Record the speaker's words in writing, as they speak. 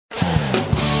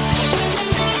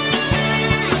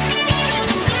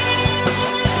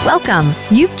Welcome.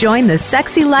 You've joined the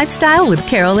Sexy Lifestyle with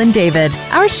Carol and David.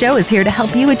 Our show is here to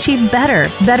help you achieve better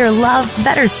love,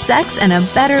 better sex, and a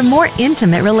better, more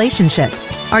intimate relationship.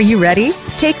 Are you ready?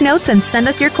 Take notes and send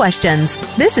us your questions.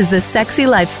 This is the Sexy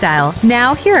Lifestyle.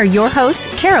 Now, here are your hosts,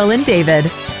 Carol and David.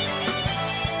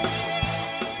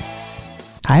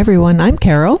 Hi everyone, I'm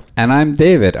Carol. And I'm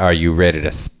David. Are you ready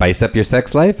to spice up your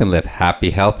sex life and live happy,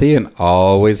 healthy, and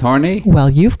always horny? Well,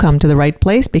 you've come to the right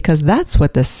place because that's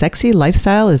what the Sexy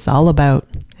Lifestyle is all about.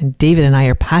 And David and I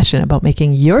are passionate about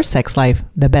making your sex life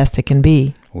the best it can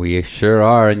be. We sure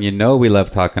are. And you know we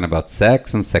love talking about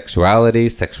sex and sexuality,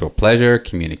 sexual pleasure,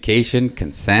 communication,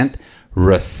 consent,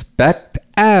 respect,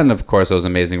 and of course those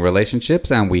amazing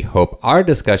relationships. And we hope our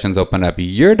discussions open up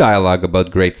your dialogue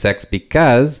about great sex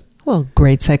because... well,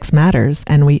 great sex matters,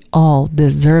 and we all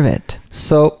deserve it.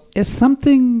 So, is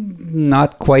something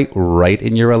not quite right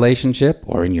in your relationship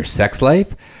or in your sex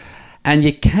life, and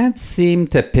you can't seem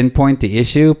to pinpoint the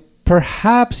issue?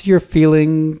 Perhaps you're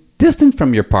feeling distant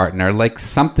from your partner, like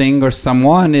something or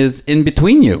someone is in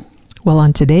between you. Well,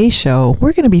 on today's show,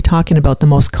 we're going to be talking about the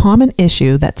most common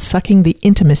issue that's sucking the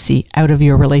intimacy out of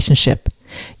your relationship.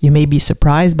 You may be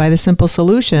surprised by the simple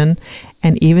solution,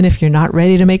 and even if you're not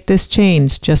ready to make this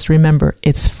change, just remember,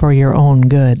 it's for your own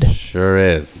good. Sure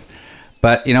is.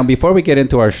 But, before we get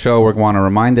into our show, we want to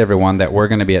remind everyone that we're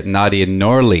going to be at Naughty in New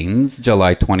Orleans,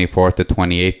 July 24th to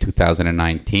 28th,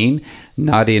 2019.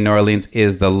 Naughty in New Orleans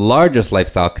is the largest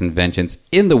lifestyle conventions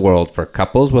in the world for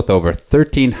couples with over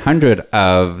 1,300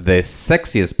 of the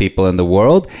sexiest people in the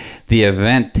world. The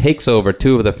event takes over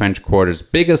two of the French Quarter's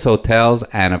biggest hotels,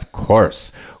 and of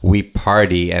course, we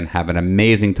party and have an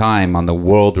amazing time on the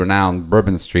world-renowned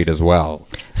Bourbon Street as well.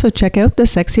 So check out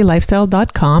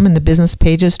thesexylifestyle.com and the business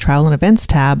pages travel and events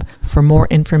tab for more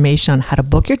information on how to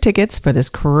book your tickets for this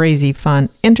crazy, fun,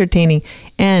 entertaining,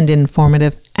 and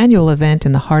informative annual event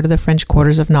in the heart of the French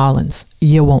Quarters of New Orleans.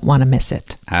 You won't want to miss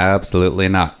it. Absolutely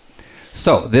not.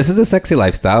 So this is the Sexy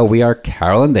Lifestyle. We are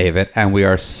Carol and David, and we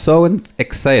are so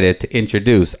excited to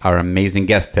introduce our amazing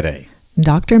guest today.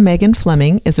 Dr. Megan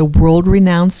Fleming is a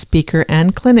world-renowned speaker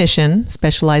and clinician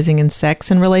specializing in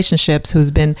sex and relationships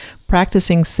who's been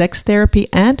practicing sex therapy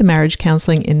and marriage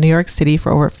counseling in New York City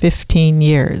for over 15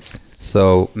 years.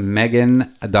 So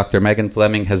Dr. Megan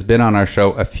Fleming has been on our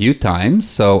show a few times,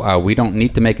 so we don't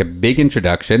need to make a big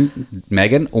introduction.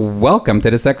 Megan, welcome to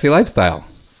the Sexy Lifestyle.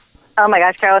 Oh my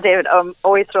gosh, Carol, David, I'm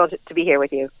always thrilled to be here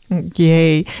with you.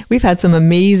 Yay. We've had some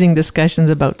amazing discussions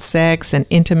about sex and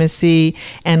intimacy,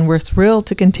 and we're thrilled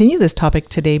to continue this topic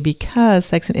today because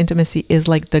sex and intimacy is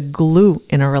like the glue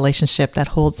in a relationship that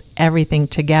holds everything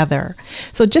together.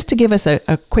 So just to give us a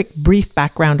quick brief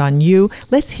background on you,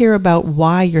 let's hear about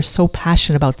why you're so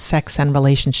passionate about sex and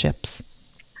relationships.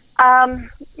 I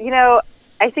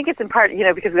think it's in part,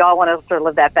 because we all want to sort of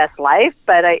live that best life,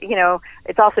 but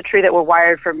it's also true that we're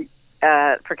wired for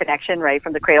connection, right,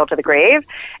 from the cradle to the grave.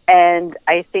 And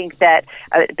I think that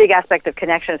a big aspect of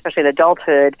connection, especially in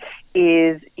adulthood,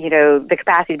 is, the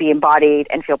capacity to be embodied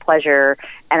and feel pleasure,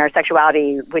 and our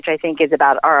sexuality, which I think is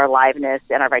about our aliveness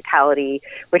and our vitality,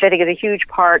 which I think is a huge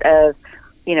part of,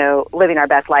 living our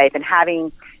best life and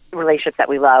having relationships that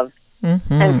we love.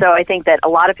 Mm-hmm. And so I think that a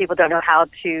lot of people don't know how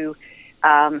to,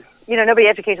 nobody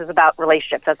educates us about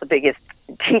relationships. That's the biggest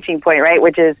teaching point, right?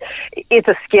 Which is it's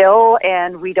a skill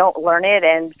and we don't learn it.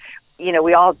 And,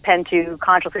 we all tend to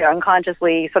consciously or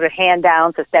unconsciously sort of hand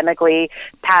down systemically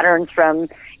patterns from,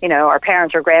 our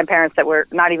parents or grandparents that we're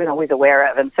not even always aware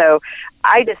of. And so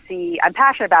I'm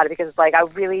passionate about it because it's like I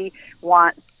really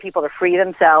want people to free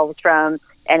themselves from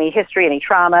any history, any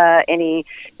trauma, any,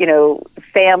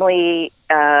 family,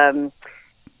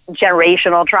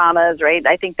 generational traumas, right?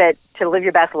 I think that to live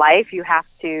your best life, you have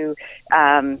to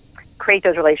create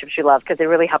those relationships you love because they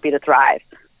really help you to thrive.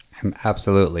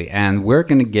 Absolutely. And we're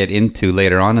going to get into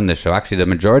later on in the show, actually the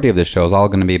majority of the show is all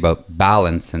going to be about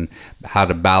balance and how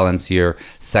to balance your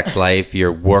sex life,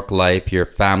 your work life, your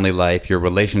family life, your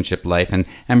relationship life,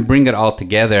 and bring it all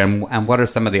together. And what are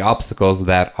some of the obstacles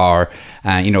that are,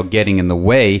 getting in the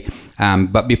way.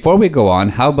 But before we go on,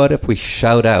 how about if we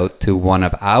shout out to one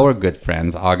of our good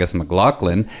friends, August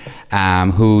McLaughlin,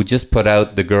 who just put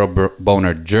out the Girl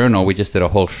Boner Journal. We just did a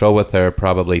whole show with her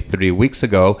probably 3 weeks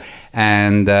ago.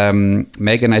 And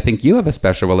Megan, I think you have a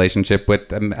special relationship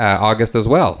with August as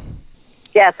well.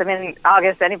 Yes,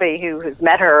 August, anybody who's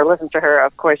met her or listens to her,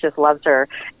 of course, just loves her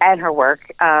and her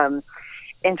work.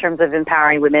 in terms of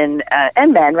empowering women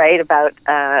and men, right, about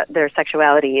their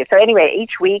sexuality. So anyway,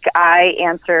 each week I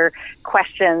answer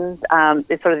questions.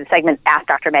 It's sort of the segment Ask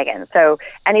Dr. Megan. So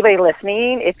anybody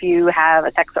listening, if you have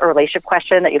a sex or relationship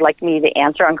question that you'd like me to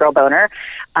answer on Girl Boner,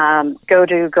 go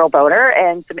to Girl Boner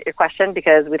and submit your question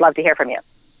because we'd love to hear from you.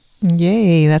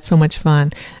 Yay, that's so much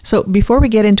fun. So before we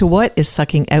get into what is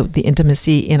sucking out the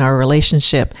intimacy in our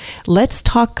relationship, let's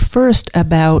talk first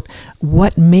about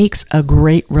what makes a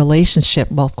great relationship.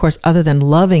 Well, of course, other than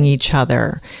loving each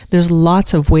other, there's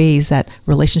lots of ways that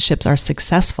relationships are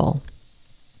successful.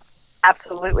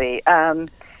 Absolutely. And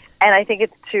I think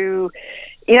it's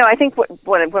I think when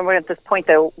we're at this point,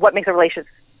 though, what makes a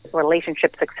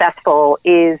relationship successful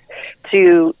is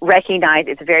to recognize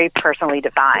it's very personally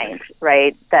defined,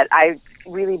 right? That I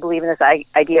really believe in this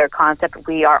idea or concept.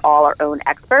 We are all our own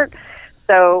expert.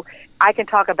 So I can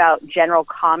talk about general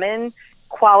common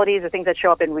qualities or things that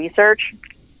show up in research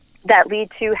that lead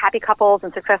to happy couples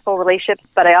and successful relationships.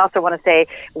 But I also want to say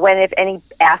when, if any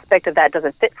aspect of that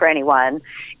doesn't fit for anyone,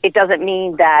 it doesn't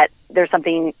mean that there's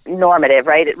something normative,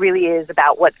 right? It really is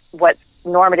about what's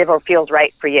normative or feels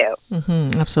right for you.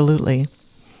 Mm-hmm, absolutely.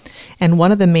 And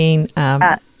one of the main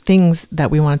things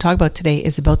that we want to talk about today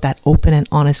is about that open and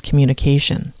honest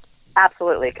communication.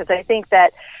 Absolutely. Because I think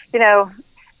that,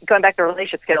 going back to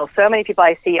relationship skills, so many people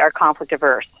I see are conflict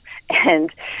averse.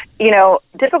 And,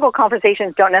 difficult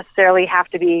conversations don't necessarily have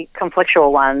to be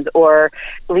conflictual ones or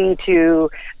lead to,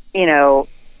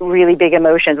 really big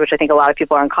emotions, which I think a lot of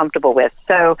people are uncomfortable with.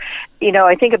 So,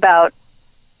 I think about,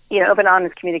 open,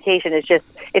 honest communication is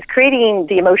it's creating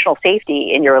the emotional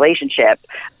safety in your relationship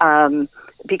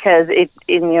because it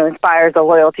inspires the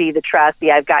loyalty, the trust,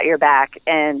 the I've got your back,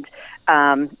 and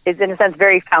is in a sense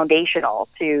very foundational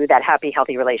to that happy,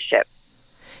 healthy relationship.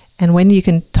 And when you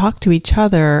can talk to each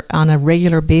other on a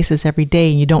regular basis every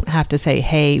day, and you don't have to say,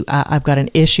 hey, I've got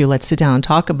an issue, let's sit down and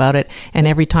talk about it. And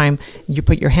every time you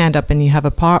put your hand up and you have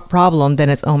a problem, then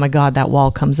it's, oh my God, that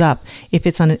wall comes up. If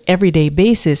it's on an everyday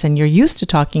basis and you're used to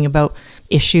talking about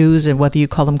issues and whether you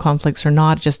call them conflicts or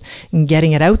not, just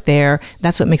getting it out there,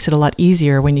 that's what makes it a lot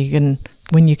easier when you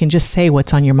can just say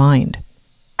what's on your mind.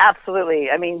 Absolutely.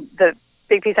 I mean, the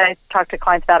big piece I talk to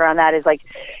clients about around that is like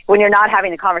when you're not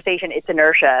having the conversation, it's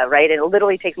inertia, right? It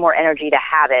literally takes more energy to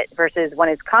have it versus when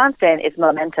it's constant, it's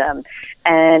momentum.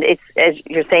 And it's, as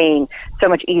you're saying, so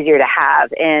much easier to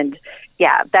have. And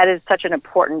yeah, that is such an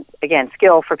important, again,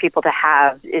 skill for people to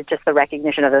have is just the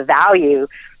recognition of the value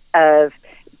of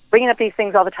bringing up these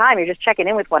things all the time. You're just checking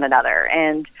in with one another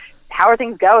and how are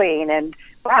things going? And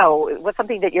wow, what's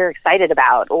something that you're excited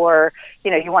about or,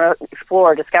 you want to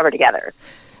explore or discover together?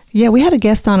 Yeah, we had a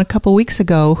guest on a couple weeks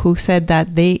ago who said that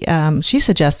she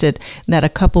suggested that a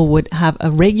couple would have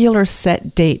a regular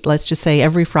set date, let's just say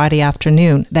every Friday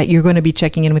afternoon, that you're going to be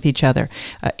checking in with each other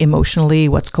emotionally,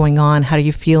 what's going on, how are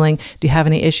you feeling, do you have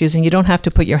any issues? And you don't have to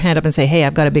put your hand up and say, hey,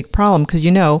 I've got a big problem, because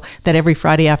you know that every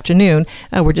Friday afternoon,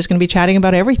 we're just going to be chatting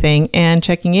about everything and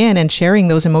checking in and sharing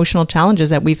those emotional challenges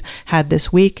that we've had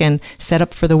this week and set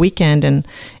up for the weekend. And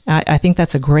I think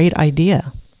that's a great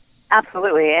idea.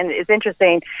 Absolutely. And it's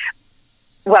interesting.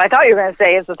 What I thought you were going to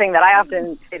say is the thing that I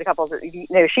often say to couples.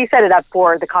 She set it up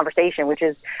for the conversation, which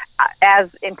is as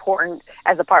important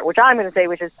as the part, which I'm going to say,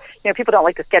 which is, people don't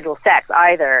like to schedule sex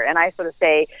either. And I sort of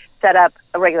say, set up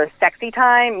a regular sexy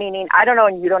time, meaning I don't know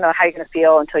and you don't know how you're going to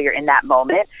feel until you're in that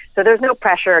moment. So there's no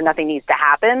pressure, nothing needs to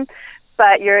happen.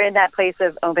 But you're in that place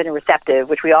of open and receptive,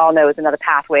 which we all know is another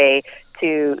pathway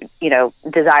to,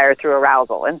 desire through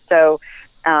arousal. And so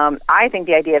I think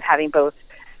the idea of having both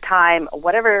time,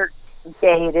 whatever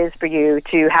day it is for you,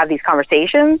 to have these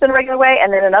conversations in a regular way,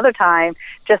 and then another time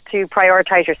just to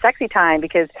prioritize your sexy time,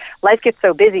 because life gets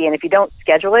so busy, and if you don't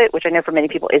schedule it, which I know for many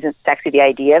people isn't sexy, the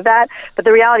idea of that, but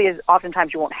the reality is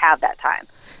oftentimes you won't have that time.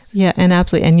 Yeah, and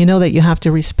absolutely. And that you have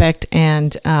to respect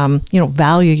and,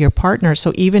 value your partner.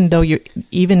 So even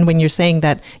when you're saying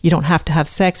that you don't have to have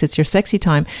sex, it's your sexy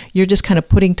time, you're just kind of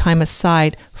putting time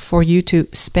aside for you to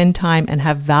spend time and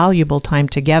have valuable time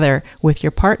together with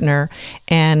your partner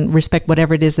and respect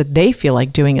whatever it is that they feel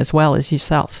like doing as well as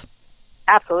yourself.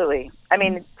 Absolutely. I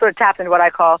mean, it sort of taps into what I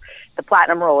call the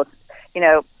platinum rule.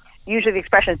 It's, usually the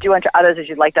expression is do unto others as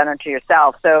you'd like done unto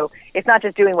yourself. So it's not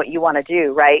just doing what you want to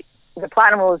do, right? The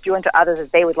platinum rule is do unto others as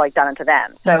they would like done unto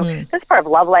them. So this is part of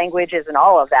love languages and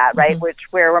all of that, right? Which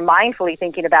where we're mindfully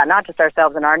thinking about not just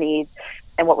ourselves and our needs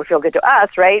and what would feel good to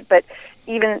us, right? But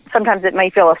even sometimes it may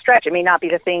feel a stretch. It may not be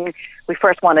the thing we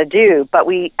first want to do, but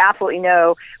we absolutely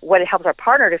know what it helps our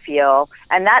partner to feel,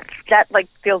 and that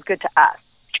feels good to us.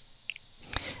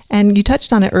 And you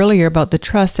touched on it earlier about the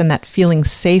trust and that feeling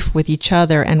safe with each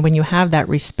other. And when you have that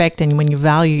respect and when you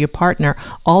value your partner,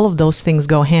 all of those things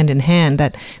go hand in hand,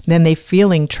 that then they're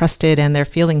feeling trusted and they're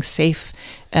feeling safe.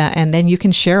 And then you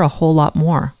can share a whole lot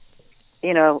more.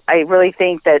 You know, I really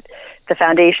think that the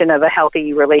foundation of a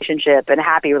healthy relationship and a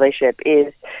happy relationship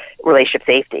is relationship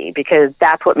safety, because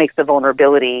that's what makes the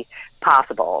vulnerability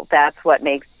possible. That's what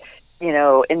makes, you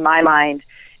know, in my mind,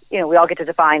 you know, we all get to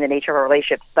define the nature of our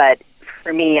relationships, but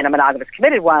for me, and a monogamous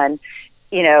committed one,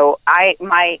 you know,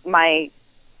 my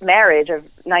marriage of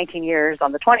 19 years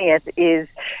on the 20th is,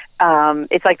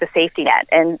 it's like the safety net,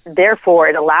 and therefore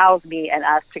it allows me and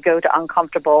us to go to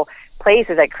uncomfortable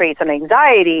places that create some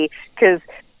anxiety, because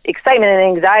excitement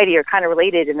and anxiety are kind of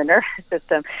related in the nervous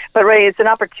system. But really, it's an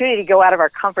opportunity to go out of our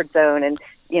comfort zone, and,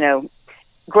 you know,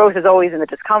 growth is always in the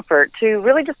discomfort, to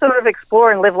really just sort of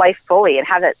explore and live life fully and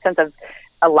have that sense of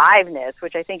aliveness,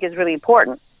 which I think is really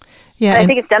important. Yeah, and I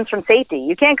think it stems from safety.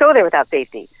 You can't go there without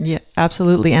safety. Yeah,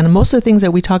 absolutely. And most of the things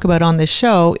that we talk about on this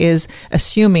show is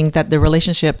assuming that the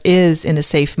relationship is in a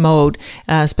safe mode,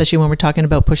 especially when we're talking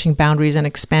about pushing boundaries and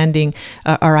expanding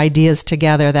our ideas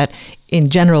together, that in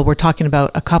general, we're talking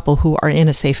about a couple who are in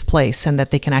a safe place and that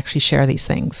they can actually share these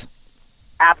things.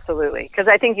 Absolutely. Because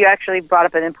I think you actually brought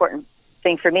up an important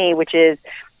thing for me, which is,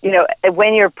 you know,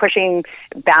 when you're pushing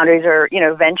boundaries or, you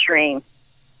know, venturing,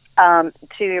 to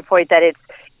your point that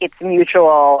it's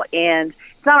mutual, and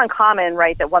it's not uncommon,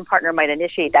 right, that one partner might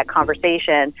initiate that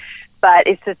conversation, but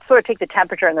it's to sort of take the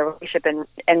temperature in the relationship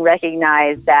and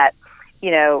recognize that,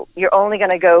 you know, you're only going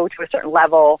to go to a certain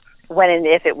level when and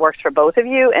if it works for both of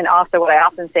you. And also what I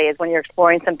often say is when you're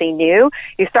exploring something new,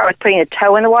 you start with putting a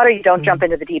toe in the water, you don't jump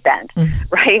into the deep end,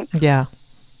 right? Yeah.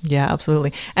 Yeah,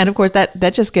 absolutely. And of course,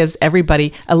 that just gives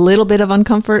everybody a little bit of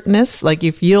uncomfortness, like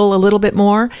you feel a little bit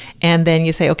more, and then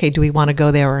you say, okay, do we want to go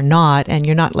there or not? And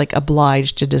you're not like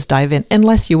obliged to just dive in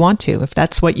unless you want to. If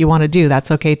that's what you want to do,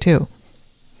 that's okay too.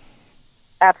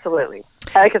 Absolutely.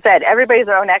 Like I said, everybody's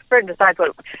their own expert and decides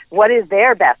what is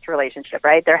their best relationship,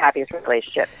 right? Their happiest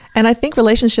relationship. And I think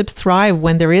relationships thrive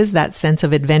when there is that sense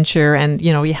of adventure and,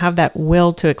 you know, you have that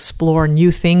will to explore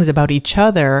new things about each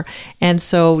other. And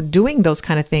so doing those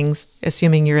kind of things,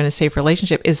 assuming you're in a safe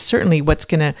relationship, is certainly what's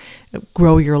going to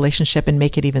grow your relationship and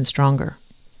make it even stronger.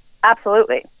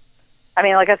 Absolutely. I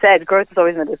mean, like I said, growth is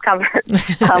always in the discomfort.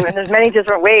 And there's many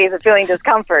different ways of feeling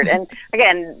discomfort. And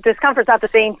again, discomfort's not the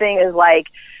same thing as like,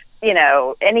 you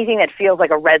know, anything that feels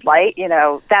like a red light, you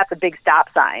know, that's a big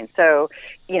stop sign. So,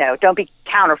 you know, don't be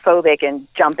counterphobic and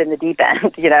jump in the deep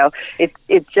end. You know,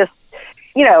 it's just,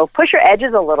 you know, push your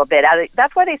edges a little bit.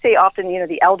 That's why they say often, you know,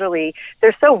 the elderly,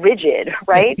 they're so rigid,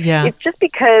 right? Yeah. It's just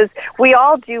because we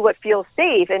all do what feels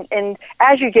safe. And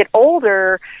as you get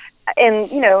older,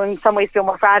 and, you know, in some ways feel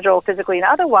more fragile physically and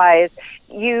otherwise,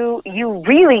 you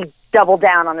really double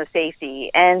down on the safety.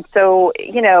 And so,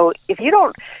 you know, if you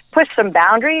don't push some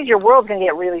boundaries, your world's going to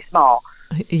get really small.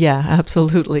 Yeah,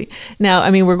 absolutely. Now,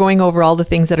 I mean, we're going over all the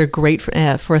things that are great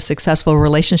for a successful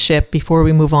relationship before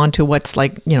we move on to what's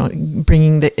like, you know,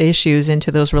 bringing the issues into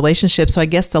those relationships. So I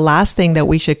guess the last thing that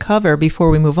we should cover before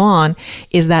we move on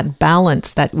is that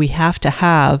balance that we have to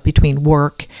have between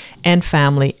work and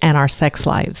family and our sex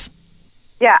lives.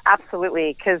 Yeah,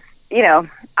 absolutely. Because, you know,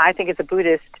 I think as a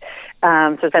Buddhist,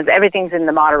 so since everything's in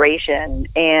the moderation,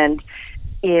 and,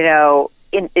 you know,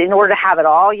 in order to have it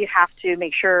all, you have to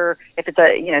make sure, if it's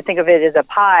a, you know, think of it as a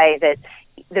pie, that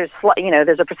there's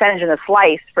a percentage in the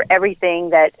slice for everything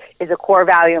that is a core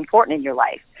value important in your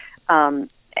life. And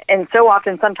so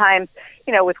often, sometimes,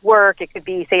 you know, with work, it could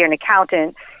be, say you're an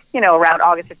accountant, you know, around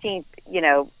August 15th, you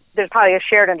know, there's probably a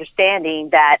shared understanding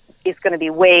that it's going to be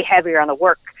way heavier on the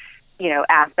work, you know,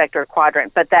 aspect or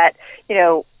quadrant, but that, you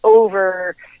know,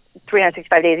 over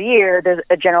 365 days a year, there's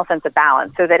a general sense of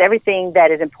balance, so that everything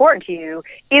that is important to you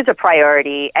is a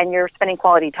priority and you're spending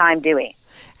quality time doing.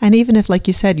 And even if, like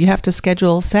you said, you have to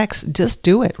schedule sex, just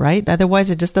do it, right? Otherwise,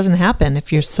 it just doesn't happen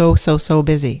if you're so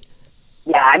busy.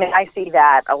 Yeah, I mean, I see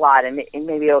that a lot, and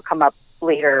maybe it'll come up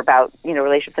later about, you know,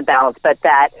 relationships and balance, but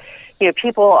that, you know,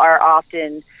 people are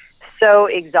often so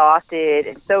exhausted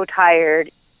and so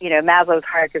tired. You know, Maslow's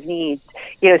hierarchy of needs,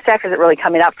 you know, sex isn't really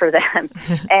coming up for them.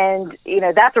 And, you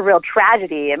know, that's a real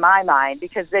tragedy in my mind,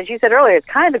 because as you said earlier, it's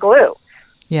kind of the glue.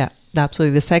 Yeah,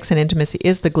 absolutely. The sex and intimacy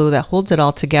is the glue that holds it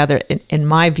all together, in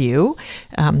my view.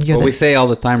 We say all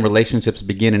the time, relationships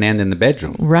begin and end in the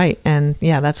bedroom. Right. And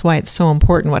yeah, that's why it's so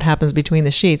important what happens between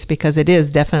the sheets, because it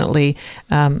is definitely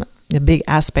a big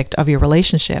aspect of your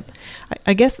relationship.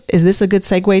 I guess, is this a good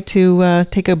segue to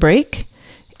take a break?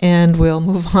 and we'll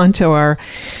move on to our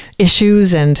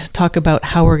issues and talk about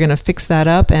how we're going to fix that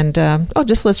up. And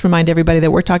just let's remind everybody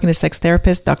that we're talking to sex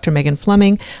therapist Dr. Megan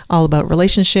Fleming all about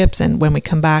relationships. And when we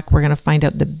come back, we're going to find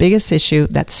out the biggest issue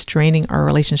that's straining our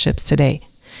relationships today.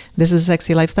 This is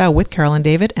Sexy Lifestyle with Carol and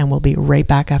David, and we'll be right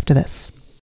back after this.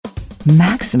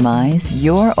 Maximize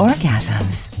your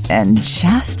orgasms and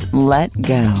just let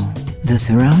go. The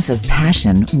Throes of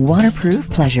Passion waterproof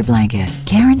pleasure blanket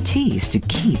guarantees to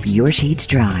keep your sheets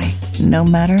dry, no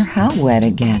matter how wet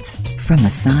it gets. From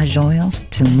massage oils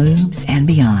to lubes and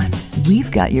beyond,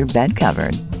 we've got your bed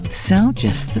covered. So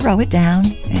just throw it down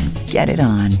and get it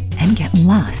on, and get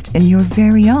lost in your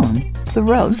very own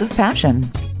Throes of Passion.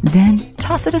 Then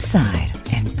toss it aside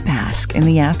and bask in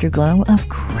the afterglow of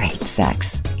great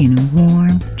sex in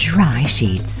warm, dry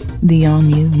sheets. The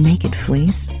all-new Naked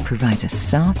Fleece provides a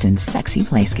soft and sexy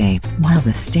playscape, while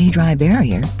the Stay Dry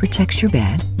barrier protects your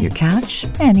bed, your couch,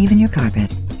 and even your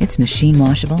carpet. It's machine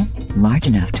washable, large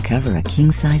enough to cover a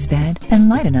king-size bed, and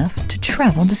light enough to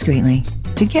travel discreetly.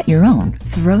 To get your own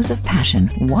Throes of Passion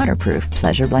waterproof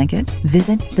pleasure blanket,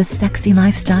 visit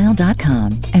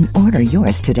thesexylifestyle.com and order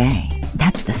yours today.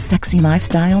 That's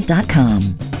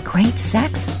thesexylifestyle.com. Great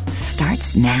sex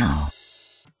starts now.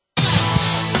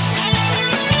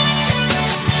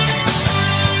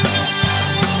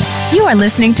 You are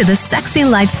listening to The Sexy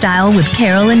Lifestyle with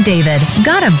Carol and David.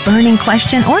 Got a burning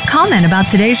question or comment about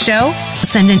today's show?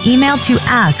 Send an email to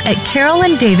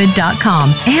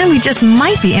ask@carolanddavid.com, and we just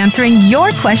might be answering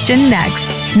your question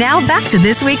next. Now back to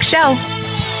this week's show.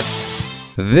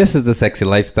 This is The Sexy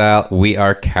Lifestyle. We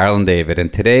are Carol and David,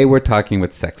 and today we're talking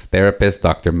with sex therapist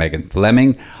Dr. Megan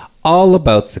Fleming all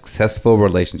about successful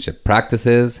relationship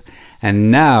practices.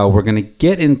 And now we're going to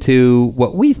get into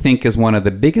what we think is one of the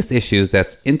biggest issues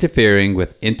that's interfering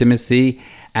with intimacy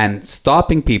and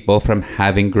stopping people from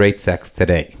having great sex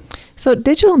today. So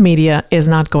digital media is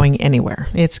not going anywhere.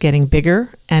 It's getting bigger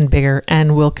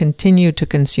and will continue to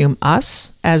consume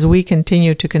us as we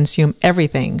continue to consume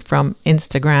everything from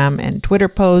Instagram and Twitter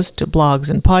posts to blogs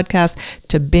and podcasts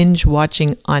to binge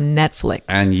watching on Netflix.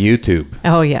 And YouTube.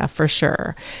 Oh, yeah, for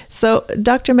sure. So,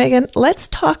 Dr. Megan, let's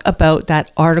talk about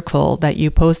that article that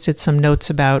you posted some notes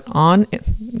about on,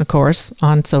 of course,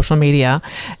 on social media,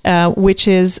 which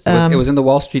is... it was in the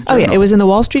Wall Street Journal. Oh, yeah, it was in the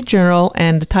Wall Street Journal,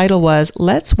 and the title was,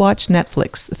 "Let's Watch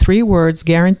Netflix, 3 Words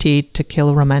Guaranteed to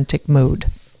Kill Romantic Mood."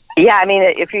 Yeah, I mean,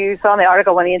 if you saw in the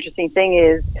article, one of the interesting thing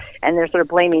is, and they're sort of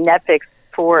blaming Netflix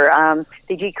for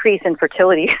the decrease in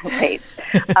fertility rates,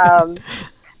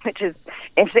 which is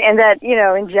interesting, and that,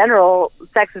 in general,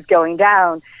 sex is going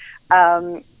down.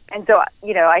 And so,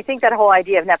 I think that whole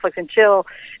idea of Netflix and chill,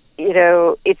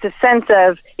 it's a sense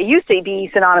of, it used to be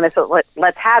synonymous with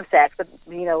let's have sex, but,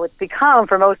 what's become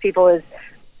for most people is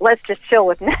let's just chill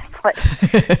with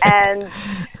Netflix. And...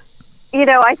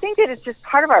 I think that it's just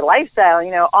part of our lifestyle.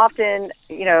 Often,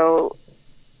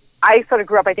 I sort of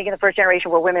grew up, I think, in the first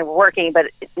generation where women were working, but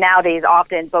nowadays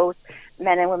often both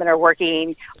men and women are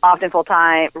working, often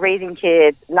full-time, raising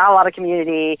kids, not a lot of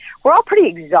community. We're all pretty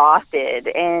exhausted.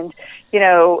 And,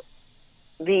 sort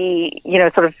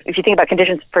of, if you think about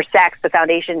conditions for sex, the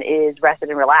foundation is rested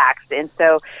and relaxed. And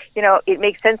so, it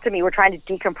makes sense to me. We're trying to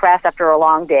decompress after a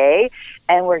long day,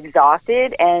 and we're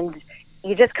exhausted, and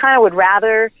you just kind of would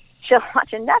rather chill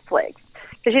watching Netflix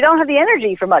because you don't have the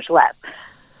energy for much less.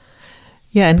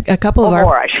 Yeah, and a couple of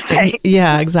more, I should say.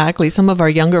 Yeah, exactly. Some of our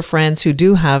younger friends who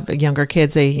do have younger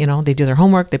kids, they do their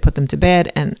homework, they put them to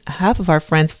bed, and half of our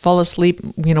friends fall asleep,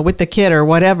 with the kid or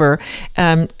whatever,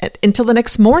 until the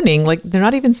next morning. Like, they're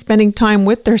not even spending time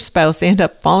with their spouse. They end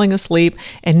up falling asleep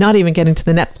and not even getting to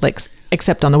the Netflix,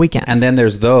 except on the weekends. And then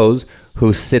there's those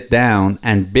who sit down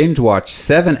and binge watch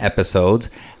 7 episodes,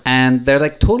 and they're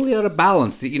like totally out of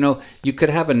balance. You could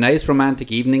have a nice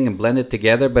romantic evening and blend it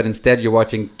together, but instead you're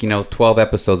watching, 12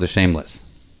 episodes of Shameless.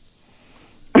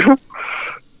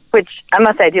 Which I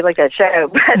must say I do like that show.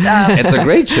 But it's a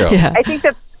great show. Yeah. I think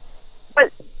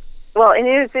and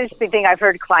it's an interesting thing I've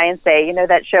heard clients say,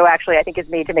 that show actually I think is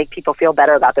made to make people feel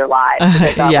better about their lives, which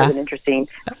I thought was an interesting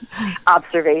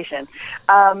observation.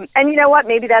 And you know what?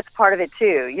 Maybe that's part of it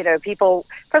too. People,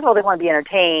 first of all, they want to be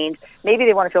entertained. Maybe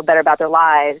they want to feel better about their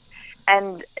lives.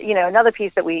 And, another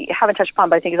piece that we haven't touched upon,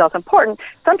 but I think is also important,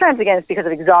 sometimes, again, it's because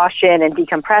of exhaustion and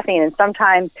decompressing, and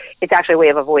sometimes it's actually a way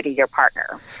of avoiding your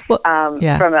partner. Well,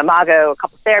 From a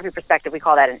couples therapy perspective, we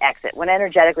call that an exit. When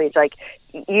energetically, it's like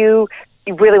you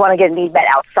you really want to get a need met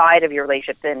outside of your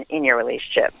relationship than in your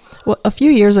relationship. Well, a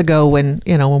few years ago when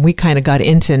we kind of got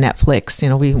into Netflix,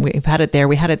 we've had it there.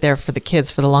 We had it there for the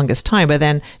kids for the longest time. But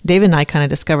then David and I kind of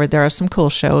discovered there are some cool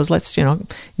shows. Let's,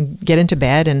 get into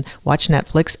bed and watch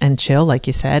Netflix and chill, like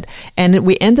you said. And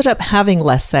we ended up having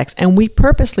less sex. And we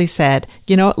purposely said,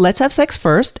 let's have sex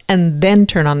first and then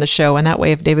turn on the show. And that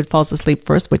way, if David falls asleep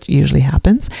first, which usually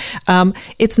happens,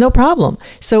 it's no problem.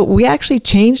 So we actually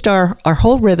changed our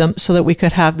whole rhythm so that we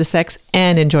could have the sex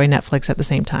and enjoy Netflix at the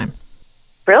same time.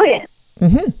 Brilliant.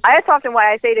 Mm-hmm. That's often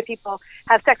why I say to people,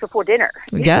 have sex before dinner.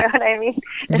 You know what I mean?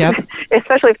 Yep.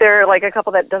 Especially if they're like a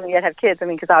couple that doesn't yet have kids. I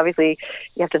mean, because obviously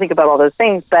you have to think about all those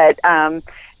things. But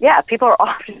people are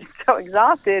often so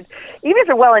exhausted, even if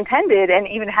they're well intended and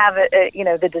even have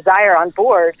the desire on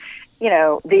board.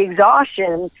 The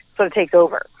exhaustion sort of takes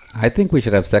over. I think we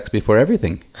should have sex before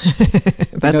everything.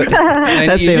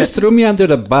 That's you just threw me under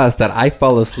the bus that I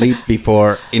fall asleep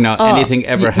before anything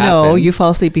ever happens. No, you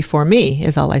fall asleep before me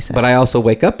is all I said. But I also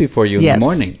wake up before you in the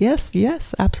morning.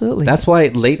 Yes, absolutely. That's why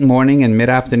late morning and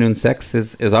mid-afternoon sex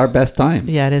is our best time.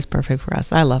 Yeah, it is perfect for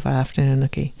us. I love our afternoon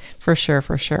nookie. For sure.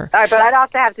 All right, but I'd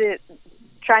also have to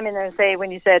chime in there and say when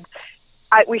you said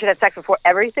we should have sex before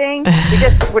everything.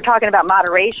 We're talking about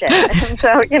moderation.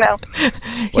 So,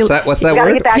 What's that gotta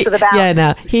word? get back to the balance. Yeah,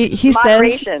 no. He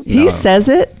says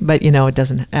it, but it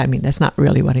doesn't. I mean, that's not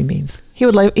really what he means. He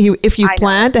would like if you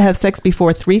plan to have sex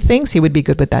before 3 things, he would be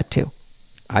good with that too.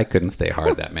 I couldn't stay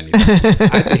hard that many times.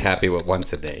 I'd be happy with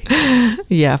once a day.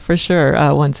 Yeah, for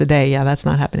sure. Once a day. Yeah, that's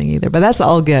not happening either. But that's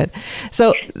all good.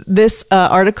 So this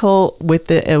article with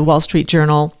the Wall Street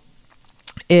Journal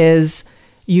is,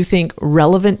 you think,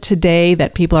 relevant today,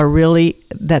 that people are really,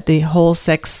 that the whole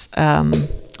sex,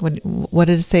 what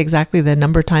did it say exactly? The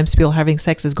number of times people are having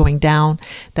sex is going down,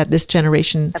 that this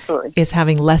generation is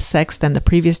having less sex than the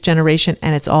previous generation,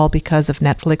 and it's all because of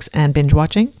Netflix and binge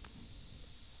watching?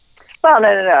 Well,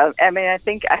 no. I mean,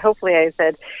 hopefully I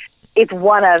said it's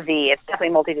it's definitely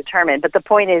multi-determined, but the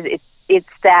point is it's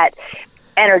that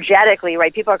energetically,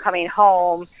 right, people are coming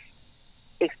home,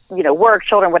 work,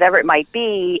 children, whatever it might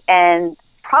be, and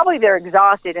probably they're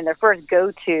exhausted, and their first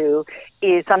go-to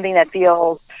is something that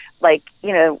feels like,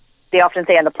 they often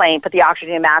say on the plane, put the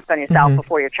oxygen mask on yourself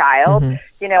before your child.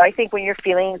 Mm-hmm. I think when you're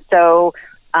feeling so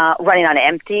running on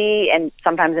empty and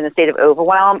sometimes in a state of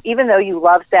overwhelm, even though you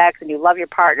love sex and you love your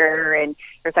partner and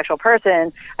you're a sexual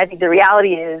person, I think the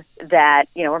reality is that,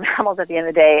 we're mammals at the end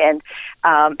of the day. And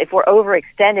if we're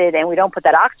overextended and we don't put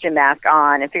that oxygen mask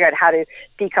on and figure out how to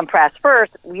decompress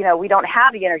first, we don't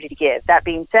have the energy to give. That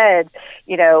being said,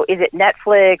 is it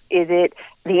Netflix? Is it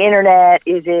the internet?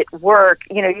 Is it work?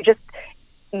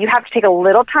 You have to take a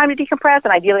little time to decompress.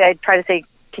 And ideally, I try to say,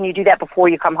 can you do that before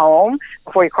you come home,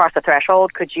 before you cross the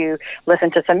threshold? Could you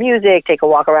listen to some music, take a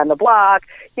walk around the block,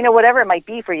 whatever it might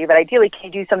be for you? But ideally, can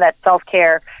you do some of that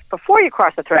self-care before you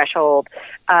cross the threshold,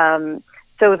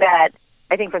 so that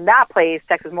I think from that place,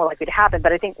 sex is more likely to happen.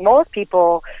 But I think most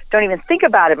people don't even think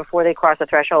about it before they cross the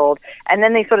threshold, and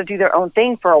then they sort of do their own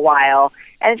thing for a while,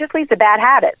 and it just leads to bad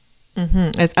habits.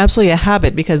 Mm-hmm. It's absolutely a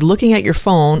habit, because looking at your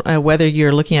phone, whether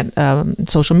you're looking at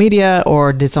social media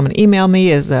or did someone email me,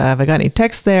 have I got any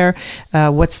text there?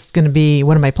 What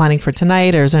am I planning for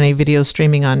tonight? Or is there any videos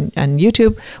streaming on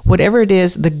YouTube? Whatever it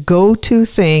is, the go-to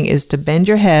thing is to bend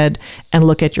your head and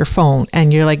look at your phone,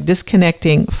 and you're like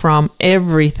disconnecting from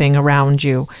everything around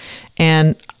you.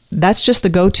 And that's just the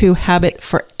go-to habit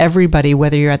for everybody,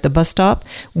 whether you're at the bus stop,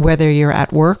 whether you're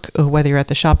at work, or whether you're at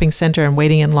the shopping center and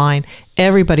waiting in line.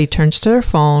 Everybody turns to their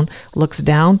phone, looks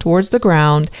down towards the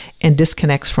ground, and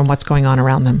disconnects from what's going on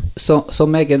around them. So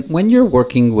Megan, when you're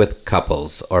working with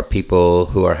couples or people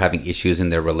who are having issues in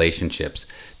their relationships,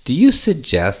 do you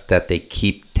suggest that they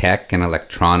keep tech and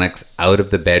electronics out of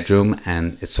the bedroom,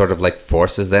 and it sort of like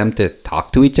forces them to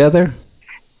talk to each other?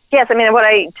 Yes, I mean, what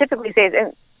I typically say is,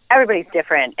 and everybody's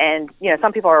different, and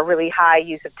some people are really high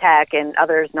use of tech and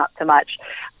others not so much.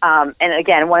 And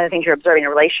again, one of the things you're observing in a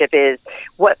relationship is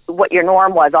what your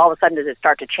norm was, all of a sudden does it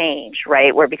start to change,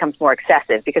 right? Where it becomes more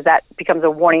excessive, because that becomes a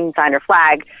warning sign or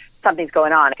flag something's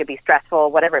going on. It could be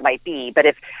stressful, whatever it might be. But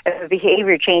if the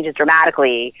behavior changes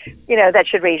dramatically, that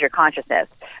should raise your consciousness.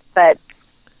 But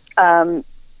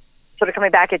sort of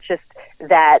coming back, it's just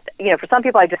that, for some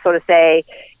people, I just sort of say,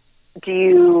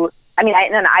 in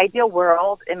an ideal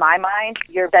world, in my mind,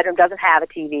 your bedroom doesn't have a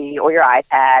TV or your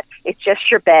iPad. It's just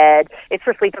your bed. It's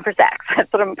for sleep and for sex.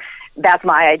 That's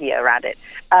my idea around it.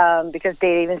 Because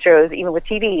data even shows, even with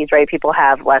TVs, right, people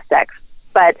have less sex.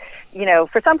 But,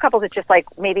 for some couples, it's just like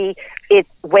maybe it's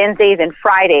Wednesdays and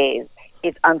Fridays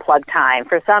it's unplugged time.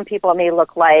 For some people, it may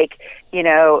look like,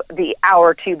 the hour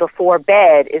or two before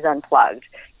bed is unplugged.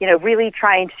 Really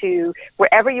trying to,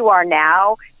 wherever you are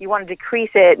now, you want to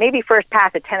decrease it, maybe first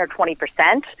pass at 10 or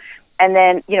 20%. And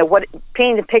then,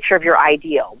 painting the picture of your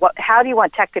ideal. How do you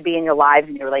want tech to be in your lives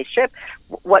and your relationship?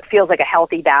 What feels like a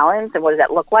healthy balance, and what does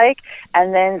that look like?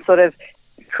 And then sort of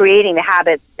creating the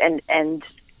habits and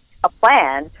a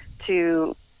plan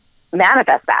to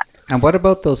manifest that. And what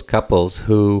about those couples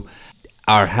who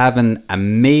are having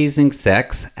amazing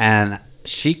sex, and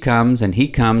she comes and he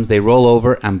comes, they roll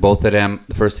over, and both of them,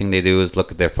 the first thing they do is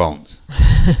look at their phones?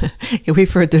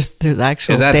 We've heard there's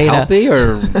actual data. Is that healthy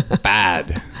or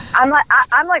bad? I'm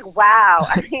like, wow.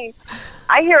 I mean,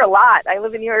 I hear a lot. I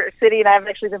live in New York City, and I've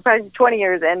actually been pregnant 20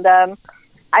 years, and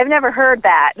I've never heard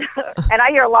that. And I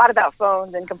hear a lot about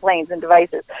phones and complaints and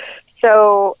devices.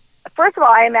 So, first of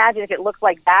all, I imagine if it looks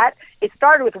like that, it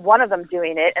started with one of them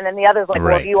doing it, and then the other's like,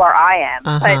 well, if you are, I am.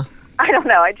 But I don't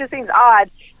know. It just seems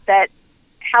odd that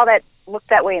how that looked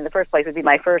that way in the first place would be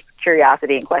my first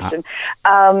curiosity and question.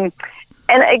 And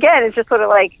again, it's just sort of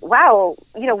like, wow,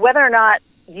 whether or not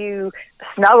you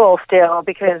snuggle still,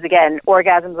 because again,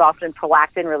 orgasm is often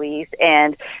prolactin release,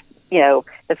 and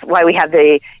that's why we have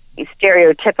the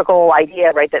stereotypical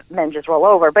idea, right, that men just roll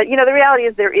over. But the reality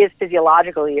is there is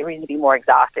physiologically a reason to be more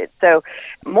exhausted. So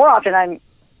more often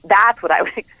that's what I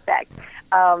would expect.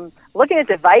 Looking at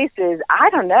devices, I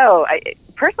don't know.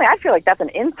 Personally, I feel like that's an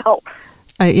insult.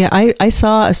 I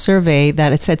saw a survey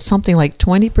that it said something like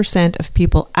 20% of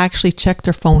people actually check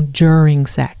their phone during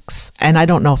sex. And I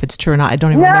don't know if it's true or not. I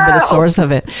don't even remember the source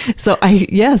of it. So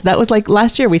yes, that was like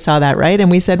last year we saw that, right?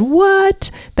 And we said, what?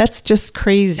 That's just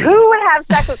crazy. Who would have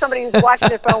sex with somebody who's watching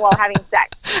their phone while having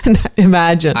sex?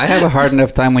 Imagine. I have a hard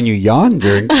enough time when you yawn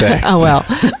during sex. Oh, well,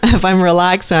 if I'm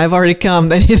relaxed and I've already come,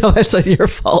 then, that's not your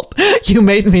fault. You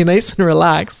made me nice and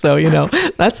relaxed. So,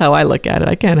 that's how I look at it.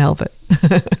 I can't help it.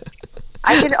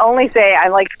 I can only say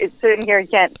I'm like, it's sitting here, you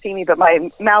can't see me, but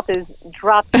my mouth is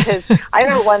dropped because I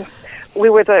remember once we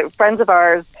were with friends of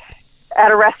ours at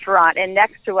a restaurant, and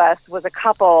next to us was a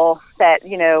couple that,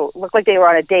 looked like they were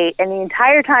on a date, and the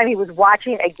entire time he was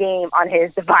watching a game on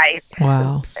his device.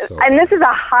 Wow. And this is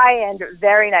a high-end,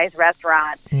 very nice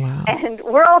restaurant. Wow. And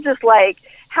we're all just like,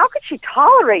 how could she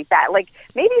tolerate that? Like,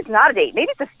 maybe it's not a date.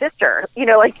 Maybe it's a sister.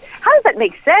 How does that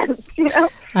make sense?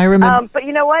 I remember. But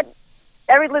you know what?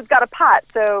 Every lid's got a pot,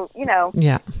 so,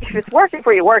 yeah. If it's working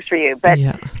for you, it works for you. But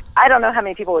I don't know how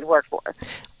many people it would work for.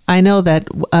 I know that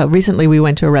recently we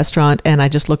went to a restaurant, and I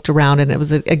just looked around, and it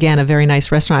was, again, a very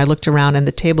nice restaurant. I looked around, and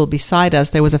the table beside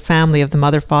us, there was a family of the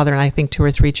mother, father, and I think 2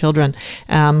 or 3 children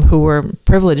who were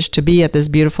privileged to be at this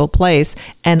beautiful place,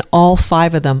 and all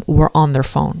 5 of them were on their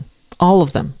phone. All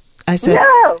of them. I said,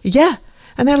 no. Yeah.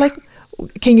 And they're like,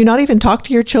 can you not even talk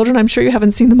to your children? I'm sure you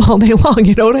haven't seen them all day long.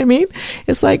 You know what I mean?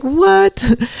 It's like, what?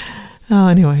 Oh,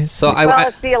 anyways. So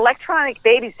it's the electronic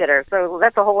babysitter. So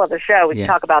that's a whole other show. We can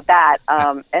talk about that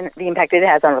and the impact it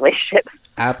has on relationships.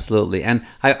 Absolutely. And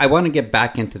I want to get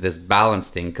back into this balance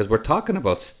thing, because we're talking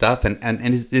about stuff. And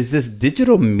is this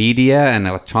digital media and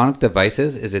electronic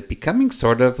devices, is it becoming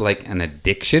sort of like an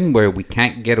addiction where we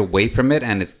can't get away from it,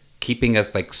 and it's keeping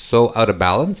us like so out of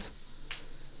balance?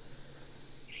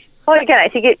 Well, again, I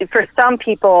think for some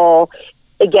people,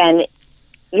 again,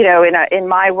 in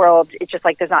my world, it's just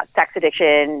like there's not sex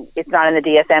addiction. It's not in the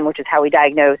DSM, which is how we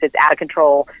diagnose. It's out of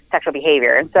control sexual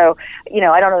behavior. And so,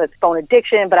 I don't know that it's phone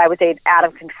addiction, but I would say it's out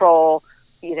of control,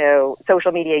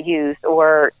 social media use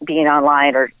or being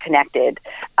online or connected.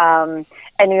 And,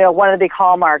 one of the big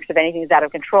hallmarks of anything that's out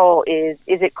of control is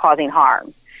it causing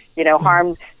harm?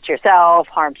 Harm to yourself,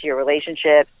 harm to your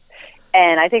relationships.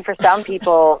 And I think for some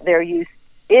people, their use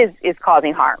is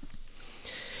causing harm.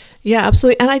 Yeah,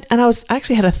 absolutely. And I was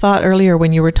actually had a thought earlier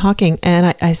when you were talking,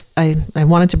 and I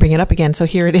wanted to bring it up again. So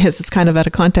here it is. It's kind of out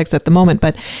of context at the moment,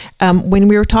 but when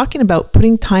we were talking about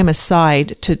putting time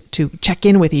aside to check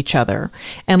in with each other,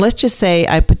 and let's just say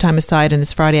I put time aside and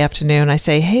it's Friday afternoon. I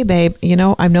say, hey, babe,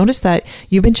 I've noticed that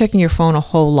you've been checking your phone a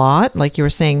whole lot. Like you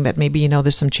were saying that maybe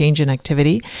there's some change in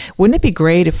activity. Wouldn't it be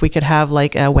great if we could have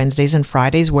like Wednesdays and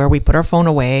Fridays where we put our phone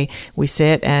away, we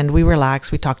sit and we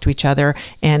relax, we talk to each other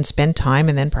and spend time,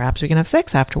 and then perhaps we can have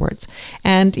sex afterwards.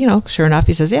 And, sure enough,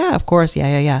 he says, yeah, of course.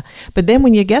 Yeah. But then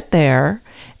when you get there,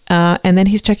 and then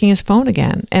he's checking his phone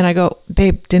again. And I go,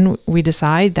 babe, didn't we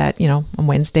decide that, on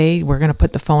Wednesday, we're going to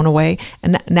put the phone away?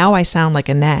 And now I sound like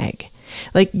a nag.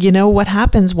 Like, what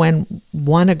happens when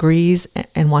one agrees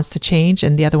and wants to change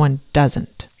and the other one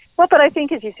doesn't? Well, but I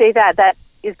think as you say that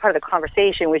is part of the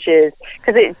conversation, which is,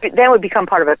 because then it would become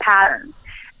part of a pattern.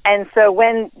 And so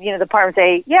when, the partner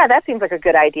say, yeah, that seems like a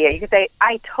good idea, you can say,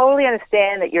 I totally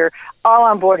understand that you're all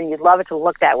on board and you'd love it to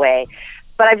look that way.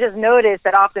 But I've just noticed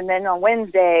that often then on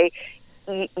Wednesday,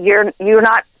 you're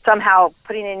not somehow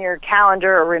putting in your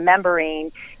calendar or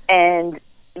remembering, and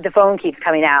the phone keeps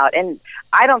coming out. And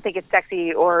I don't think it's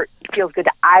sexy or feels good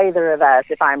to either of us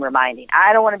if I'm reminding.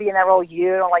 I don't want to be in that role.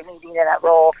 You don't like me being in that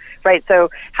role, right? So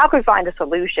how can we find a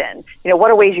solution?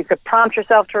 What are ways you could prompt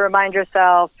yourself to remind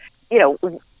yourself?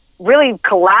 Really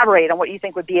collaborate on what you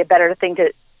think would be a better thing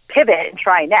to pivot and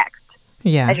try next.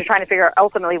 Yeah. As you're trying to figure out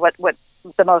ultimately what's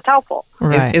the most helpful.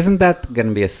 Right. Isn't that going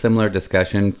to be a similar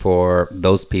discussion for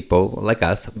those people like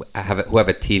us who have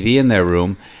a TV in their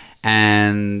room,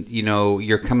 and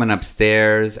you're coming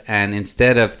upstairs, and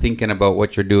instead of thinking about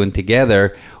what you're doing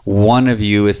together, one of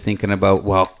you is thinking about,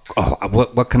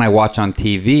 what can I watch on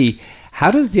TV? How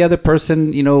does the other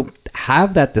person,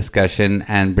 have that discussion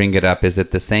and bring it up? Is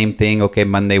it the same thing? Okay,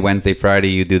 Monday, Wednesday, Friday,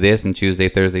 you do this, and Tuesday,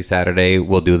 Thursday, Saturday,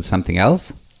 we'll do something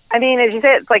else? I mean, as you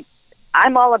say, it's like,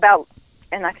 I'm all about,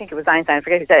 and I think it was Einstein, I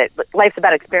forget who said it, but life's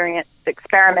about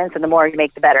experiments, and the more you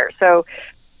make, the better. So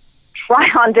try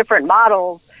on different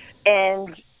models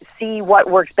and see what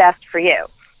works best for you.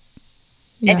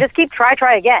 Yeah. And just keep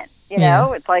try again.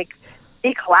 It's like,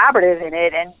 be collaborative in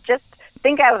it and just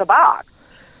think out of the box.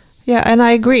 Yeah, and I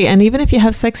agree. And even if you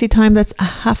have sexy time that's a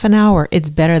half an hour,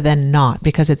 it's better than not,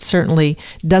 because it certainly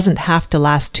doesn't have to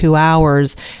last 2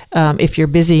 hours if you're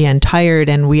busy and tired.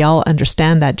 And we all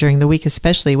understand that during the week,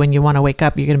 especially when you want to wake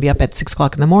up, you're going to be up at 6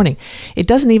 o'clock in the morning. It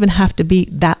doesn't even have to be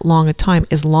that long a time,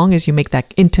 as long as you make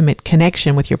that intimate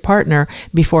connection with your partner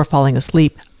before falling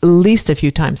asleep, at least a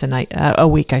few times a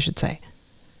week, I should say.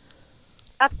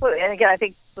 Absolutely. And again, I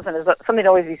think, listen, there's something to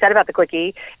always be said about the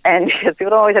quickie, and because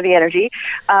people don't always have the energy.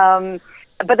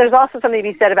 But there's also something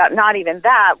to be said about not even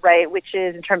that, right, which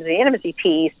is in terms of the intimacy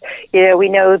piece. We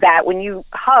know that when you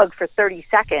hug for 30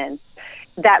 seconds,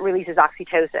 that releases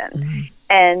oxytocin. Mm-hmm.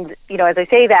 And, as I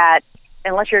say that,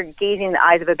 unless you're gazing in the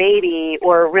eyes of a baby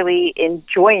or really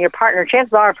enjoying your partner,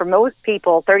 chances are for most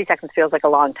people, 30 seconds feels like a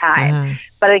long time. Uh-huh.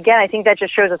 But again, I think that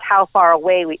just shows us how far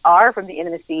away we are from the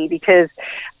intimacy, because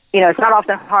it's not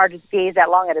often hard to gaze that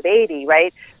long at a baby,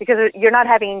 right? Because you're not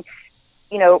having,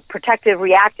 protective,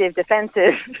 reactive,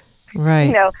 defensive,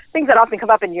 right. Things that often come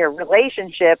up in your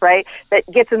relationship, right? That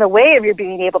gets in the way of you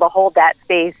being able to hold that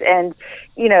space and,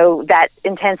 that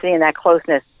intensity and that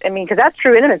closeness. I mean, because that's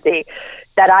true intimacy,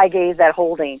 that eye gaze, that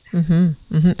holding.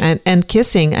 Mm-hmm, mm-hmm. And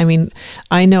kissing. I mean,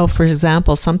 I know, for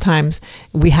example, sometimes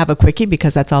we have a quickie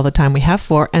because that's all the time we have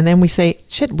for, and then we say,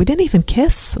 shit, we didn't even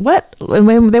kiss. What?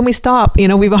 And then we stop.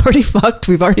 We've already fucked.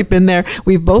 We've already been there.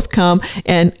 We've both come,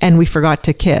 and we forgot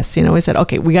to kiss. We said,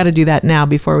 okay, we got to do that now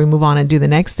before we move on and do the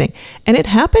next thing. And it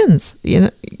happens.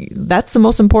 That's the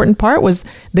most important part, was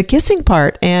the kissing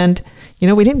part. And,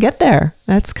 we didn't get there.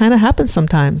 That's kind of happens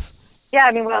sometimes. Yeah,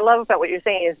 I mean, what I love about what you're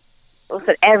saying is,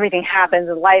 listen, everything happens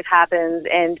and life happens,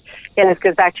 and this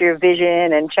goes back to your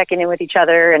vision and checking in with each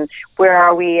other and where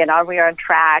are we and are we on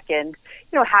track, and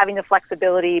having the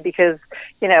flexibility, because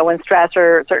when stress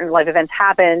or certain life events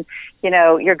happen,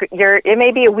 it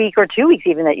may be a week or 2 weeks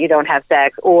even that you don't have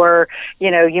sex, or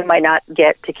you might not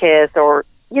get to kiss, or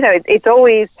it's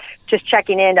always just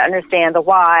checking in to understand the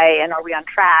why and are we on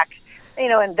track,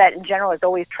 and that in general is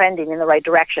always trending in the right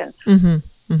direction. Mm-hmm.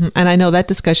 Mm-hmm. And I know that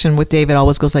discussion with David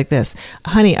always goes like this: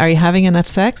 honey, are you having enough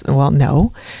sex? Well,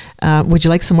 no. Would you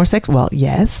like some more sex? Well,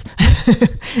 yes.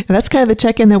 And that's kind of the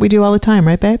check-in that we do all the time,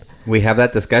 right, babe? We have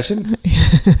that discussion?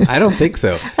 I don't think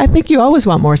so. I think you always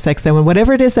want more sex than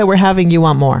whatever it is that we're having, you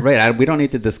want more. Right. We don't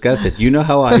need to discuss it. You know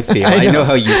how I feel. I know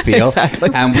how you feel. Exactly.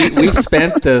 And we've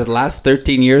spent the last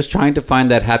 13 years trying to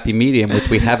find that happy medium, which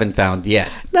we haven't found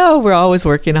yet. No, we're always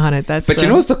working on it. But you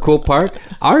know what's the cool part?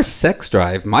 Our sex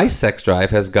drive, my sex drive,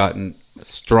 has gotten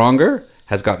stronger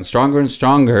and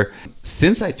stronger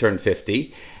since I turned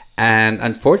 50. And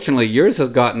unfortunately, yours has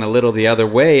gotten a little the other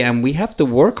way, and we have to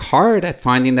work hard at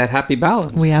finding that happy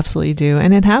balance. We absolutely do.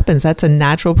 And it happens. That's a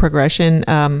natural progression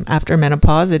after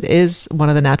menopause. It is one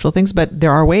of the natural things, but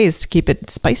there are ways to keep it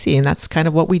spicy, and that's kind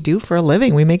of what we do for a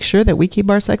living. We make sure that we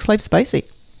keep our sex life spicy.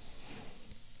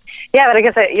 Yeah, but I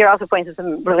guess you're also pointing to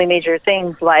some really major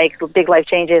things like big life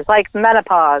changes, like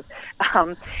menopause.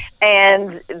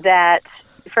 And that,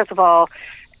 first of all,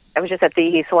 I was just at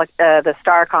the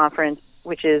STAR conference,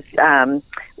 which is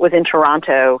was in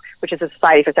Toronto, which is a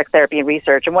Society for Sex Therapy and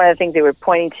Research. And one of the things they were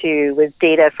pointing to was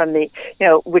data from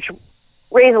which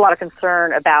raised a lot of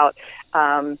concern about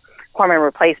hormone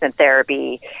replacement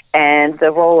therapy and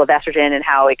the role of estrogen and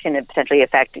how it can potentially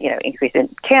affect, increase in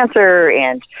cancer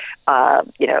and,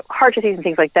 heart disease and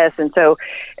things like this. And so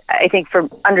I think for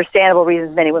understandable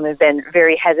reasons, many women have been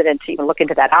very hesitant to even look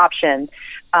into that option.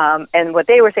 And what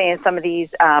they were saying, some of these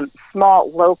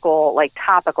small, local, like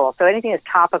topical, so anything that's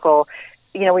topical,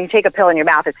 when you take a pill in your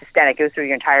mouth, it's systemic, it goes through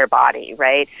your entire body,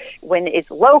 right? When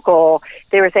it's local,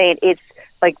 they were saying it's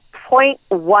like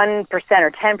 0.1%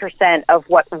 or 10% of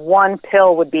what one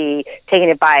pill would be taking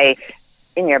it by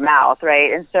in your mouth,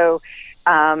 right? And so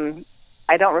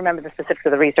I don't remember the specifics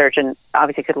of the research, and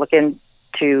obviously could look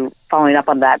into following up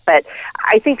on that. But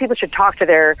I think people should talk to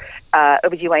their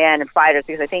OBGYN and providers,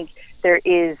 because I think there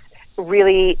is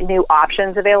really new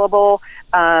options available,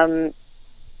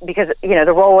 because,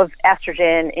 the role of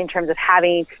estrogen in terms of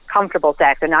having comfortable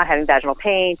sex and not having vaginal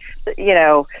pain,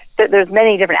 there's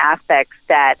many different aspects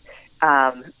that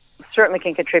certainly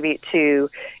can contribute to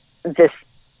this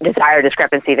desire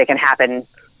discrepancy that can happen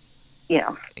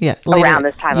around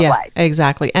this time of life.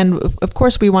 Exactly. And of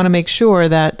course, we want to make sure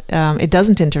that it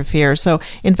doesn't interfere. So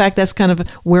in fact, that's kind of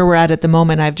where we're at the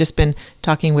moment. I've just been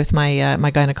talking with my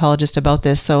my gynecologist about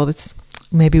this. So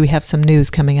maybe we have some news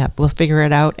coming up. We'll figure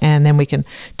it out, and then we can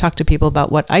talk to people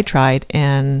about what I tried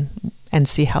and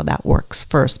see how that works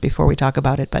first before we talk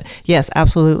about it. But yes,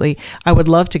 absolutely. I would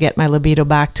love to get my libido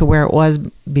back to where it was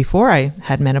before I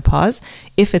had menopause,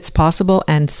 if it's possible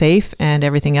and safe and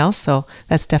everything else. So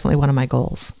that's definitely one of my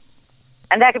goals.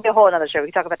 And that could be a whole other show. We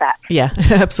can talk about that. Yeah,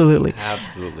 absolutely.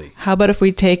 Absolutely. How about if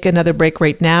we take another break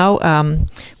right now?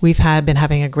 We've been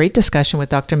having a great discussion with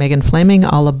Dr. Megan Fleming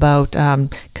all about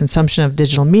consumption of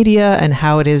digital media and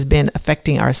how it has been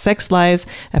affecting our sex lives.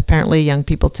 Apparently, young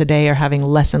people today are having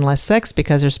less and less sex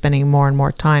because they're spending more and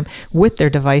more time with their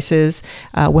devices.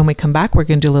 When we come back, we're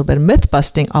going to do a little bit of myth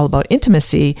busting all about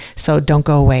intimacy. So don't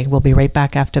go away. We'll be right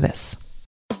back after this.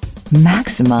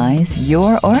 Maximize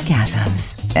your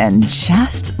orgasms and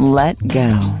just let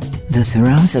go. The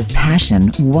Throes of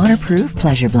Passion waterproof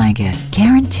pleasure blanket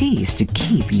guarantees to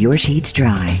keep your sheets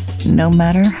dry, no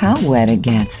matter how wet it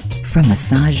gets. From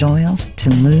massage oils to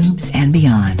lubes and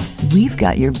beyond, we've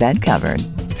got your bed covered.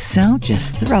 So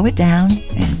just throw it down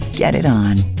and get it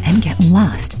on, and get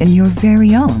lost in your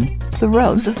very own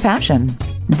Throes of Passion.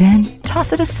 Then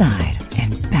toss it aside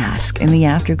and bask in the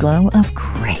afterglow of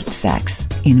great sex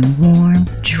in warm,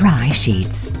 dry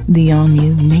sheets. The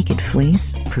all-new Naked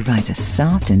Fleece provides a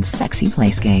soft and sexy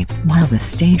playscape, while the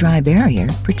Stay Dry barrier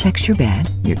protects your bed,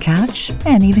 your couch,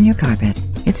 and even your carpet.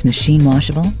 It's machine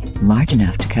washable, large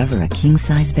enough to cover a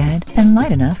king-size bed, and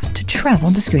light enough to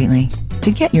travel discreetly.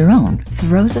 To get your own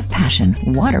Throes of Passion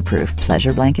waterproof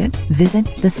pleasure blanket, visit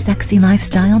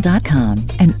thesexylifestyle.com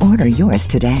and order yours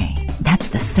today. That's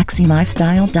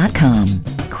thesexylifestyle.com.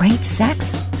 Great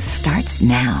sex starts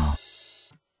now.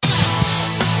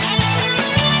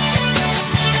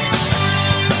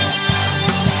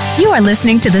 You are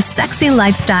listening to The Sexy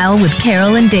Lifestyle with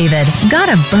Carol and David. Got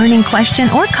a burning question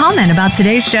or comment about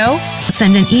today's show?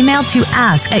 Send an email to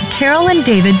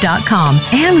ask@carolanddavid.com,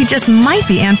 and we just might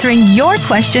be answering your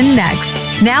question next.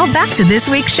 Now back to this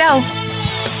week's show.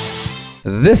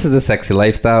 This is The Sexy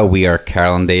Lifestyle. We are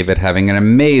Carol and David having an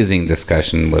amazing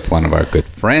discussion with one of our good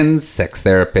friends, sex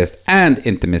therapist and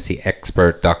intimacy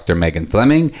expert, Dr. Megan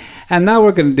Fleming. And now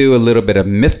we're going to do a little bit of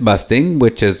myth busting,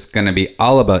 which is going to be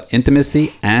all about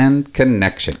intimacy and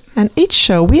connection. And each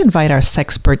show, we invite our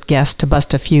sexpert guests to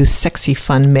bust a few sexy,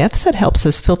 fun myths that helps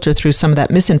us filter through some of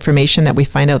that misinformation that we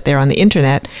find out there on the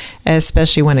internet,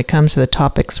 especially when it comes to the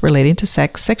topics relating to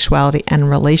sex, sexuality, and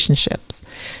relationships.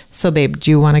 So, babe, do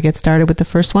you want to get started with the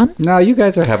first one? No, you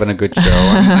guys are having a good show.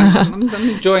 I'm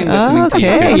enjoying listening to you.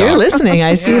 Okay, you're listening.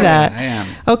 I see that. I am.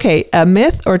 Okay, a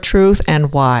myth or truth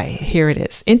and why. Here it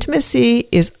is. Intimacy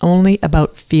is only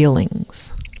about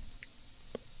feelings.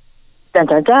 Dun,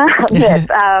 dun, dun. Yes,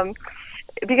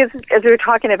 because as we were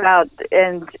talking about,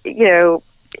 and,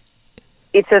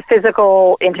 it's a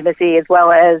physical intimacy as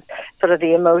well as sort of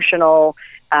the emotional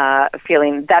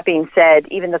feeling. That being said,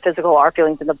 even the physical are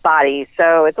feelings in the body.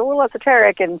 So it's a little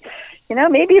esoteric, and,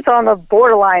 maybe it's on the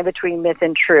borderline between myth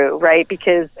and true, right?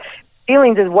 Because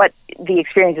feelings is what the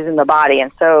experience is in the body.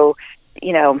 And so,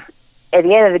 at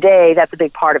the end of the day, that's a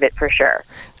big part of it for sure.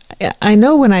 I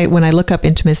know when I look up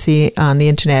intimacy on the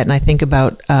internet and I think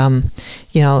about,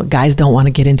 guys don't want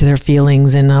to get into their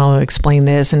feelings and I'll explain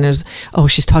this and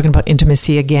she's talking about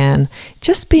intimacy again.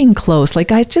 Just being close. Like,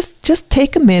 guys, just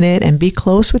take a minute and be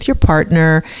close with your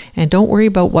partner and don't worry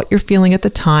about what you're feeling at the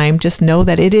time. Just know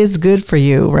that it is good for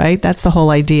you, right? That's the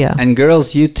whole idea. And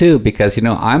girls, you too, because,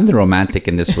 I'm the romantic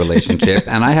in this relationship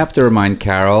and I have to remind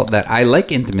Carol that I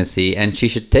like intimacy and she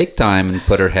should take time and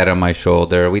put her head on my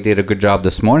shoulder. We did a good job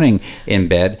this morning in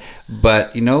bed,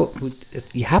 but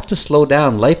you have to slow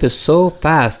down. Life is so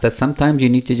fast that sometimes you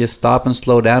need to just stop and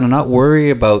slow down and not worry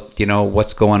about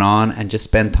what's going on and just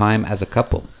spend time as a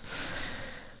couple.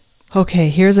 Okay,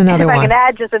 here's another one. If I can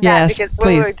add just to that, yes, because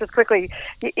please. Just quickly,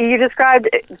 you described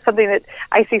something that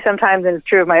I see sometimes, and it's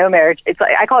true of my own marriage. It's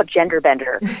like I call it gender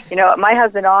bender. My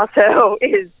husband also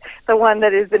is the one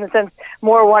that is, in a sense,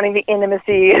 more wanting the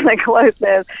intimacy and the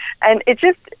closeness, and it's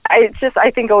just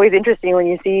I think always interesting when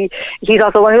you see he's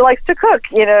also one who likes to cook.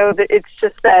 It's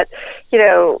just that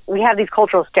we have these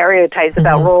cultural stereotypes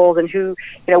about roles and who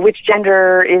which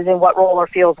gender is in what role or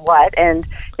feels what, and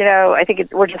I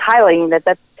think we're just highlighting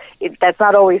that's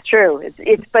not always true.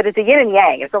 But it's a yin and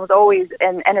yang. It's almost always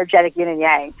an energetic yin and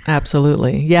yang.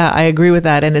 Absolutely. Yeah, I agree with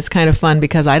that. And it's kind of fun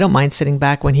because I don't mind sitting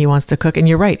back when he wants to cook. And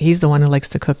you're right. He's the one who likes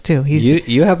to cook too.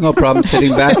 You have no problem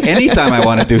sitting back anytime I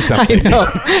want to do something. I know.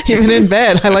 Even in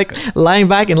bed, I like lying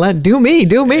back and do me.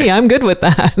 I'm good with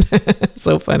that.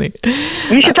 So funny.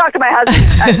 You should talk to my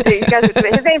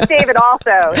husband. His name's David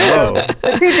also. Oh.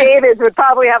 The two Davids would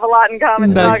probably have a lot in common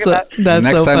to talk about. That's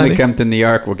Next so time funny. we come to New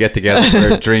York, we'll get together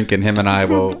for a drink and him and I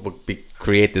will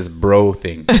create this bro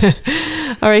thing.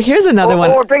 All right, here's another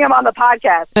one. Or bring him on the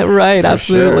podcast. Right, For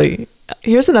absolutely. sure.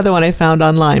 Here's another one I found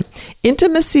online.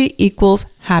 Intimacy equals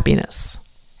happiness.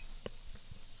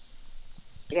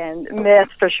 Again, myth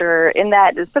for sure, in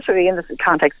that, especially in this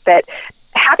context, that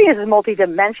happiness is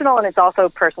multidimensional and it's also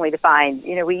personally defined.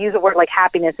 We use a word like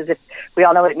happiness as if we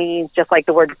all know what it means, just like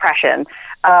the word depression.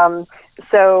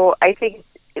 So I think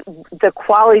the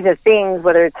qualities of things,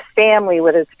 whether it's family,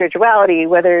 whether it's spirituality,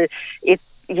 whether it's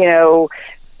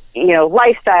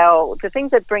lifestyle, the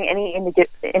things that bring any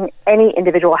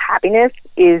individual happiness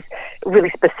is really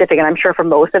specific. And I'm sure for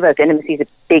most of us, intimacy is a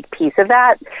big piece of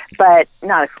that, but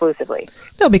not exclusively.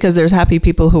 No, because there's happy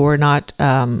people who are not,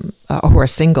 who are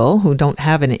single, who don't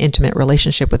have an intimate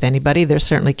relationship with anybody. There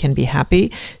certainly can be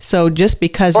happy. So just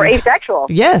because... Or asexual.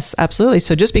 Yes, absolutely.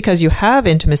 So just because you have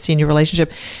intimacy in your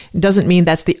relationship doesn't mean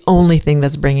that's the only thing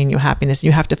that's bringing you happiness.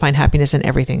 You have to find happiness in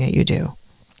everything that you do.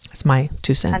 That's my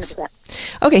 2 cents. 100%.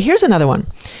 Okay, here's another one.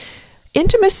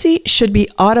 Intimacy should be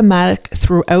automatic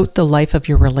throughout the life of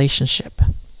your relationship.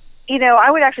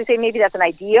 I would actually say maybe that's an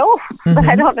ideal, but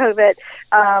I don't know that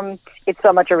it's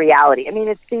so much a reality. I mean,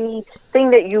 it's the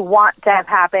thing that you want to have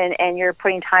happen, and you're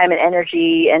putting time and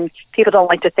energy, and people don't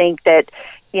like to think that,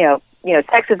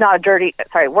 sex is not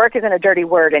work isn't a dirty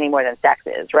word any more than sex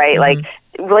is, right? Like,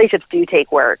 relationships do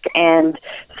take work, and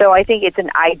so I think it's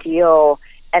an ideal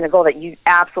and a goal that you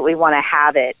absolutely want to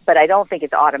have it, but I don't think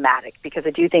it's automatic, because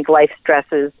I do think life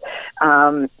stresses,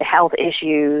 health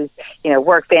issues,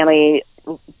 work, family,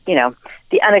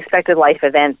 the unexpected life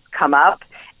events come up,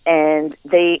 and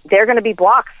they're going to be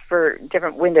blocks for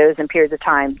different windows and periods of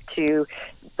time to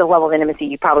the level of intimacy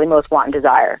you probably most want and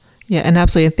desire. Yeah, and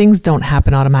absolutely. And things don't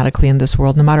happen automatically in this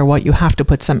world. No matter what, you have to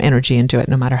put some energy into it,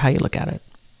 no matter how you look at it.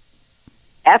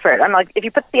 Effort. I'm like, if you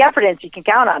put the effort in, you can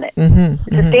count on it.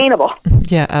 It's sustainable.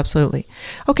 Yeah, absolutely.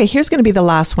 Okay, here's going to be the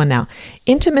last one now.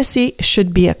 Intimacy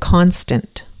should be a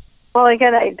constant. Well,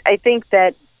 again, I think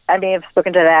that I may have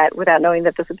spoken to that without knowing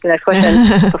that this is the next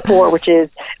question before, which is,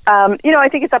 I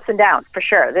think it's ups and downs for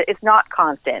sure. It's not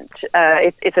constant.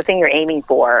 It's a thing you're aiming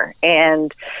for.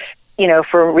 And,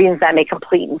 for reasons that make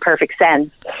complete and perfect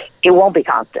sense, it won't be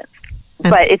constant.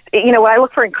 But it's, what I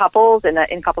look for in couples and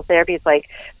in couples therapy, it's like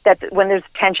that when there's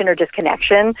tension or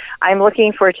disconnection, I'm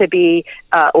looking for it to be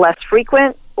less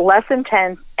frequent, less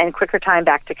intense, and quicker time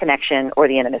back to connection or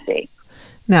the intimacy.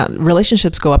 Now,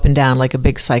 relationships go up and down like a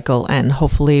big cycle, and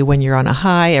hopefully when you're on a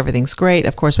high, everything's great.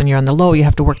 Of course, when you're on the low, you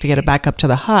have to work to get it back up to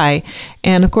the high.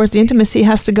 And of course, the intimacy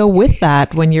has to go with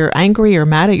that. When you're angry or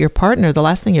mad at your partner, the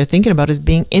last thing you're thinking about is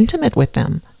being intimate with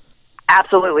them.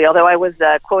 Absolutely. Although I was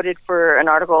quoted for an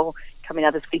article coming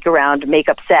out this week around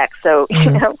make-up sex. So,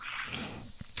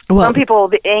 some people,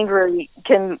 the anger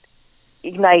can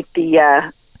ignite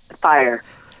the fire.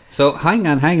 So hang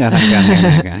on.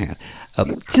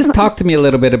 Just talk to me a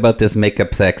little bit about this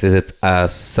make-up sex. Is it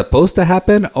supposed to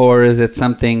happen, or is it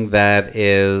something that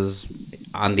is,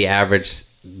 on the average,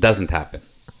 doesn't happen?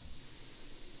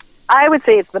 I would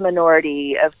say it's the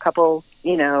minority of couples,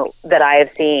 that I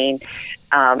have seen.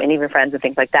 and even friends and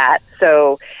things like that.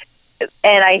 So,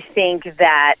 and I think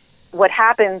that what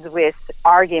happens with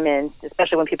arguments,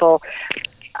 especially when people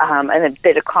and a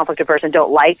bit of conflict averse and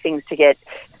don't like things to get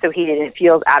so heated and it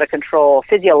feels out of control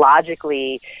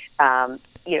physiologically,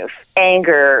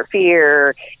 anger,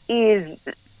 fear is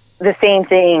the same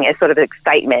thing as sort of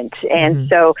excitement. And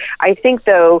so I think,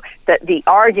 though, that the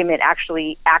argument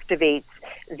actually activates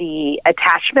the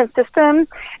attachment system,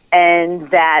 and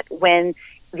that when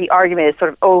the argument is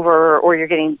sort of over, or you're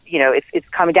getting, it's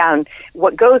coming down,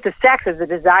 what goes to sex is the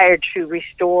desire to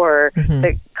restore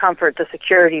the comfort, the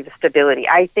security, the stability.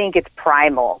 I think it's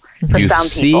primal for some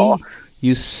people.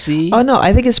 You see? Oh, no,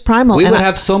 I think it's primal. We would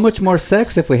have so much more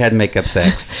sex if we had make-up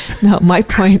sex. No, my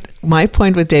point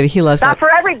with David, he loves not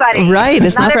for everybody. Right,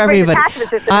 it's not for everybody.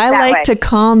 I like way. to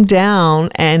calm down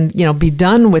and, be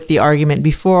done with the argument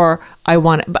before I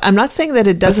want it. But I'm not saying that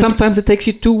it doesn't. But sometimes it takes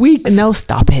you 2 weeks. No,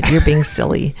 stop it. You're being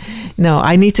silly. No,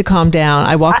 I need to calm down.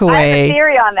 I walk away. I have a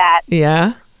theory on that.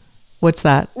 Yeah? What's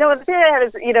that? No, the theory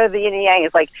is, the yin and yang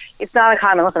is like, it's not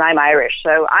uncommon. Listen, I'm Irish,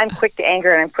 so I'm quick to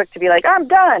anger and I'm quick to be like, I'm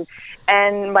done.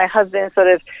 And my husband's sort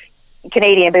of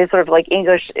Canadian, but he's sort of like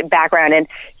English background, and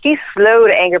he's slow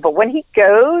to anger. But when he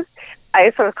goes,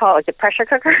 I sort of call it like the pressure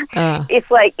cooker.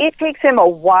 It's like it takes him a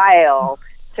while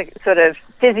to sort of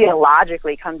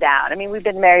physiologically come down. I mean, we've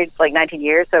been married like 19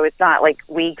 years, so it's not like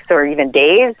weeks or even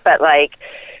days, but like,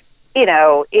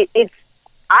 it's,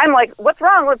 I'm like, what's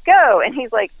wrong? Let's go. And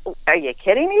he's like, are you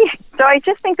kidding me? So I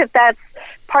just think that that's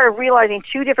part of realizing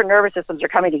two different nervous systems are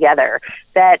coming together,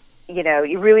 that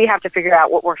you really have to figure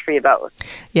out what works for you both.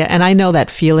 Yeah, and I know that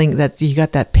feeling that you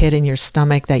got that pit in your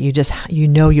stomach that you just,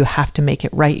 you have to make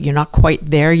it right. You're not quite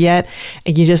there yet,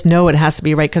 and you just know it has to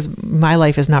be right, because my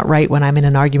life is not right when I'm in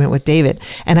an argument with David.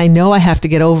 And I know I have to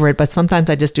get over it, but sometimes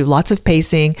I just do lots of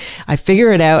pacing. I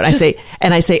figure it out. I say,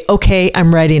 okay,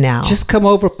 I'm ready now. Just come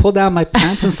over, pull down my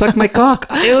pants, and suck my cock.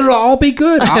 It'll all be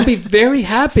good. I'll be very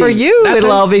happy. For you,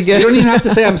 it'll all be good. You don't even have to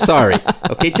say I'm sorry.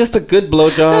 Okay, just a good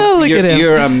blowjob. Oh,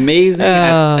 you're amazing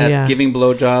at giving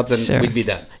blowjobs, and we'd be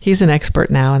done. He's an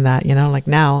expert now in that, like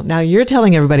now you're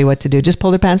telling everybody what to do. Just pull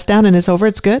their pants down and it's over.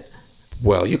 It's good.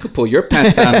 Well, you could pull your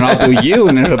pants down and I'll do you,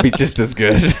 and it'll be just as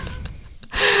good.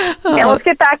 Yeah, let's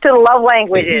get back to the love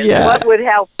languages. Yeah. What would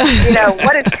help?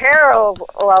 What is Carol's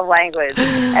love language,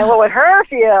 and what would her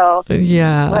feel?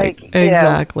 Yeah,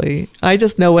 exactly. I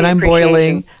just know when I'm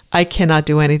boiling, I cannot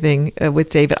do anything with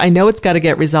David. I know it's got to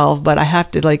get resolved, but I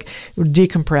have to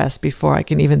decompress before I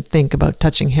can even think about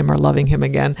touching him or loving him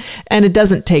again. And it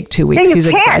doesn't take 2 weeks. He's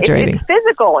exaggerating. It's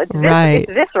physical. It's right.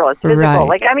 It's visceral. It's physical.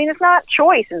 Right. It's not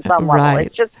choice in some level. Right.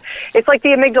 It's like the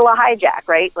amygdala hijack,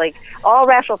 right? Like all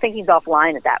rational thinking's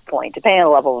offline at that point, depending on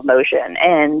the level of emotion.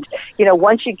 And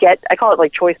once you get, I call it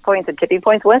like choice points and tipping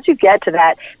points. Once you get to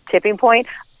that tipping point,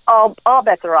 all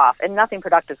bets are off, and nothing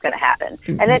productive is going to happen.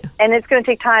 And it's going to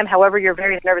take time. However, your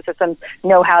various nervous systems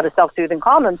know how to self-soothe and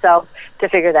calm themselves to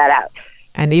figure that out.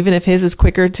 And even if his is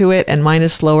quicker to it and mine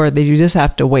is slower, you just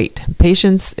have to wait.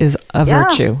 Patience is a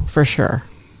virtue, for sure.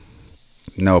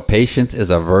 No, patience is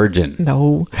a virgin.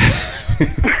 No.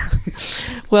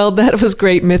 Well, that was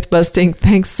great myth busting.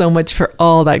 Thanks so much for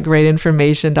all that great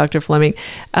information, Dr. Fleming.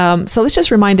 So let's just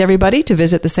remind everybody to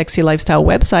visit the Sexy Lifestyle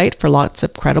website for lots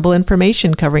of credible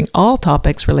information covering all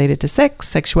topics related to sex,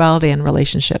 sexuality, and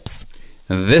relationships.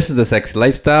 This is the Sexy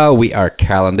Lifestyle. We are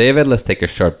Carol and David. Let's take a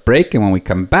short break, and when we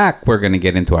come back, we're going to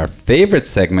get into our favorite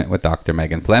segment with Dr.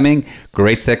 Megan Fleming,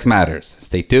 Great Sex Matters.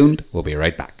 Stay tuned. We'll be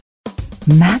right back.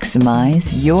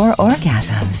 Maximize your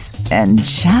orgasms and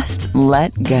just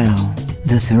let go.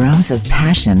 The Throes of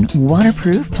Passion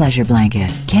waterproof pleasure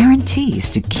blanket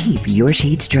guarantees to keep your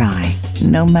sheets dry,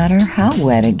 no matter how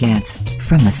wet it gets.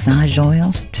 From massage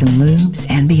oils to lubes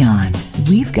and beyond,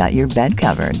 we've got your bed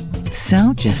covered.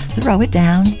 So just throw it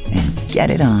down and get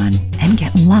it on, and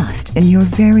get lost in your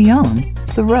very own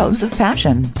Throes of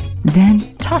Passion. Then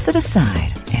toss it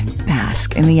aside and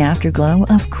bask in the afterglow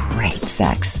of great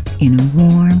sex in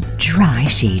warm, dry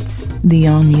sheets. The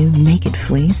all-new Naked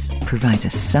Fleece provides a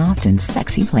soft and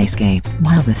sexy playscape,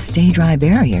 while the Stay Dry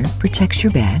barrier protects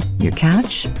your bed, your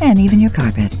couch, and even your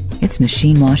carpet. It's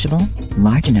machine washable,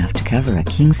 large enough to cover a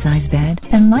king-size bed,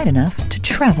 and light enough to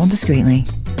travel discreetly.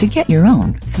 To get your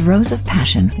own Throes of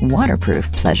Passion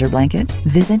waterproof pleasure blanket,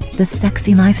 visit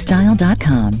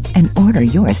thesexylifestyle.com and order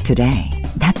yours today.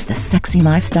 That's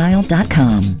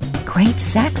thesexylifestyle.com. Great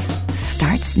sex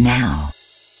starts now.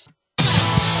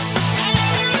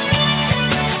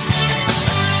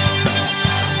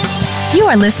 You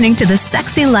are listening to The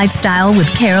Sexy Lifestyle with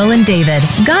Carol and David.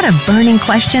 Got a burning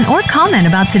question or comment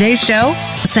about today's show?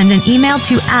 Send an email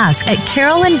to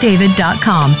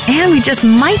ask@carolanddavid.com, and we just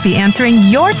might be answering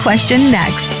your question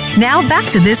next. Now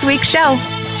back to this week's show.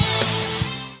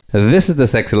 This is The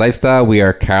Sexy Lifestyle. We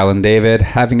are Carol and David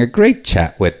having a great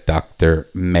chat with Dr.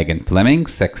 Megan Fleming,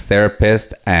 sex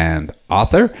therapist and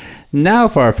author. Now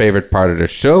for our favorite part of the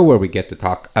show, where we get to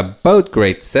talk about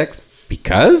great sex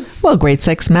because... Well, great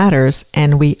sex matters,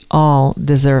 and we all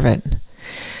deserve it.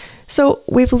 So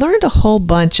we've learned a whole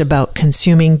bunch about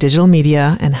consuming digital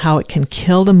media and how it can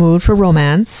kill the mood for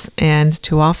romance, and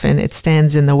too often it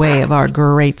stands in the way of our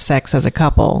great sex as a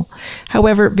couple.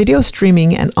 However, video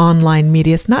streaming and online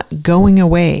media is not going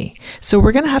away, so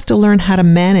we're going to have to learn how to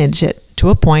manage it to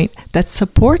a point that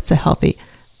supports a healthy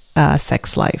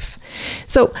sex life.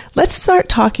 So let's start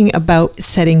talking about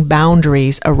setting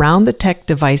boundaries around the tech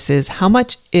devices. How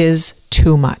much is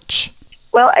too much?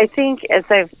 Well, I think, as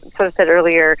I've sort of said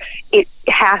earlier, it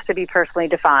has to be personally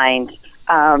defined,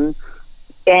 and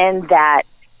that,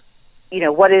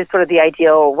 what is sort of the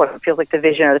ideal, what feels like the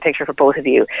vision or the picture for both of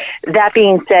you. That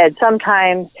being said,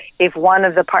 sometimes if one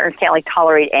of the partners can't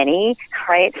tolerate any,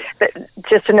 right, but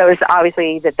just to notice,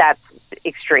 obviously, that's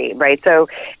extreme, right? So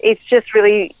it's just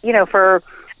really,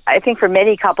 I think for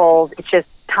many couples, it's just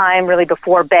time really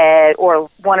before bed, or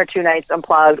 1 or 2 nights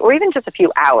unplugged, or even just a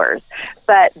few hours.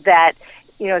 But that,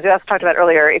 as we also talked about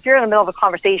earlier, if you're in the middle of a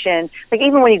conversation, like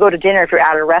even when you go to dinner, if you're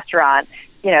at a restaurant,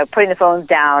 putting the phones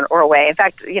down or away. In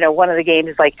fact, one of the games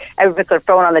is like everybody puts their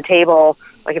phone on the table,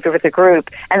 like if you're with a group,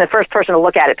 and the first person to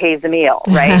look at it pays the meal,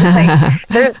 right?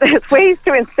 There's ways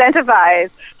to incentivize,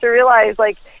 to realize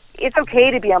it's okay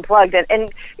to be unplugged.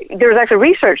 And there's actually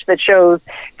research that shows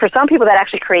for some people that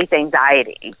actually creates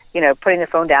anxiety, putting the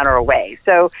phone down or away.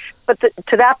 So, but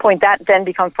to that point, that then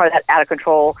becomes part of that out of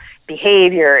control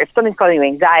behavior. If something's causing you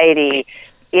anxiety,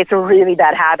 it's a really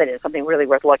bad habit. It's something really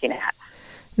worth looking at.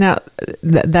 Now,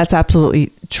 that's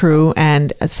absolutely true.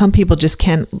 And some people just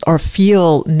can't or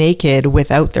feel naked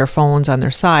without their phones on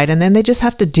their side. And then they just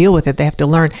have to deal with it. They have to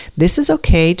learn this is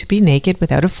okay to be naked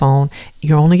without a phone.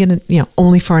 You're only going to,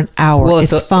 only for an hour. Well,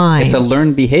 it's fine. It's a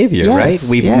learned behavior, right?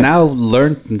 We've now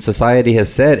learned, and society has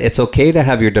said, it's okay to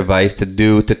have your device to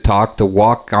talk, to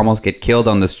walk, almost get killed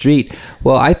on the street.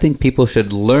 Well, I think people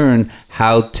should learn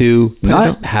how to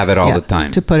not have it all the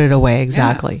time. To put it away,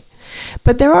 exactly. Yeah.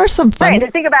 But there are some fun... Right,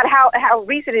 and think about how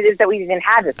recent it is that we even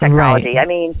had this technology. Right. I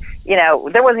mean,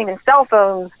 there wasn't even cell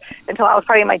phones until I was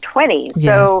probably in my 20s.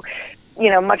 Yeah. So,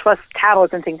 much less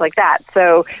tablets and things like that.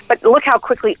 So, but look how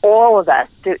quickly all of us,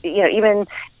 even,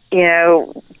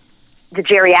 the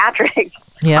geriatrics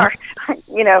are,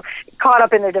 caught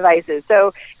up in their devices.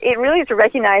 So it really is to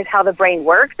recognize how the brain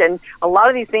works, and a lot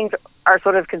of these things are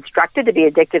sort of constructed to be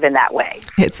addictive in that way.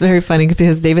 It's very funny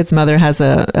because David's mother has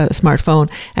a smartphone,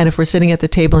 and if we're sitting at the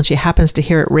table and she happens to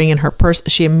hear it ring in her purse,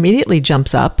 she immediately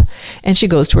jumps up and she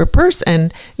goes to her purse.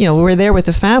 And, we're there with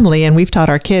the family, and we've taught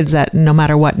our kids that no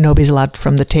matter what, nobody's allowed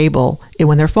from the table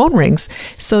when their phone rings.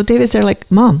 So David's there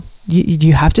like, Mom,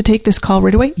 you have to take this call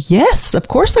right away? Yes, of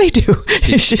course I do.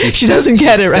 She doesn't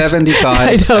get it, right?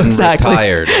 75 and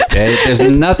retired. Okay? There's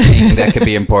nothing that could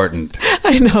be important.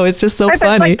 I know, it's just so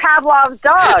funny. It's like Pavlov's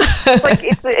dog.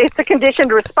 It's a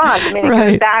conditioned response. I mean, it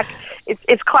comes back.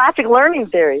 It's classic learning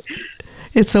theory.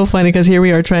 It's so funny because here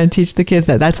we are trying to teach the kids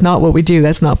that that's not what we do.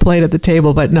 That's not played at the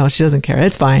table. But no, she doesn't care.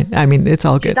 It's fine. I mean, it's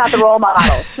all good. She's not the role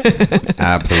model.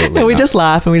 Absolutely. And we just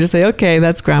laugh and we just say, okay,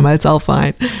 that's grandma. It's all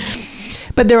fine.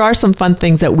 But there are some fun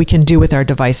things that we can do with our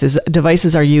devices.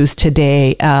 Devices are used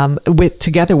today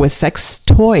together with sex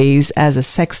toys as a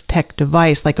sex tech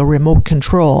device, like a remote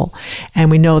control.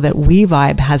 And we know that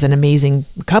WeVibe has a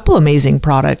couple amazing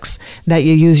products that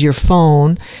you use your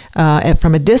phone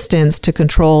from a distance to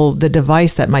control the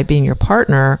device that might be in your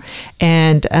partner.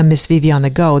 And Miss Vivi on the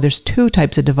go, there's 2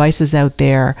 types of devices out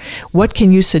there. What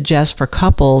can you suggest for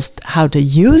couples how to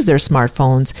use their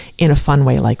smartphones in a fun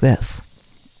way like this?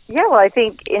 Yeah, well, I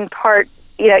think in part,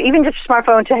 even just a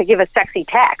smartphone to give a sexy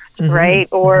text, right?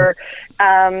 Or,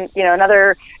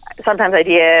 another sometimes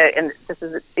idea, and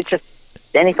it's just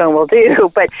any phone will do,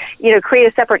 but, create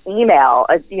a separate email,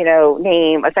 a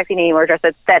sexy name or address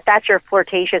that's your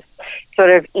flirtatious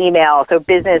sort of email. So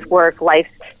business, work, life's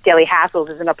daily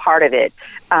hassles isn't a part of it.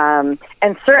 And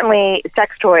certainly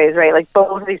sex toys, right? Like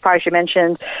both of these products you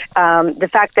mentioned, the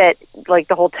fact that like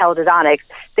the whole teledildonics,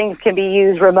 things can be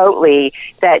used remotely,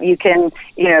 that you can,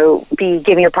 be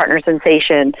giving your partner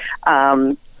sensation.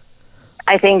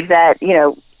 I think that,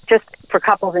 just for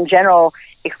couples in general,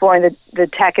 exploring the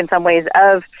tech in some ways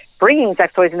of bringing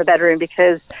sex toys in the bedroom,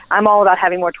 because I'm all about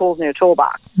having more tools in your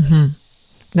toolbox. Mm-hmm.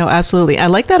 No, absolutely. I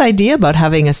like that idea about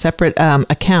having a separate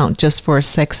account just for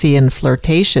sexy and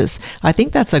flirtatious. I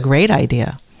think that's a great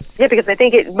idea. Yeah, because I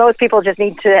think most people just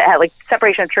need to have like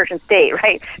separation of church and state,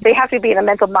 right? They have to be in a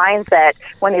mental mindset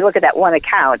when they look at that one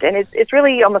account. And it's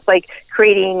really almost like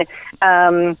creating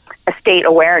a state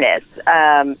awareness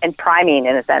and priming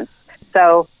in a sense.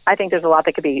 So I think there's a lot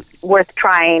that could be worth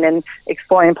trying and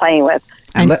exploring and playing with.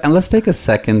 And let's take a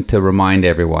second to remind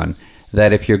everyone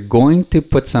that if you're going to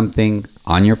put something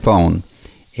on your phone,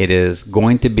 it is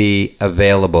going to be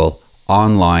available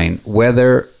online,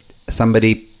 whether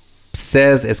somebody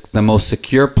says it's the most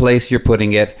secure place you're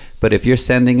putting it, but if you're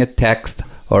sending a text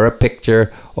or a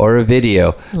picture or a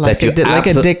video like a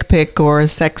dick pic or a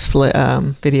sex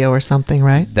video or something,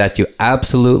 right? That you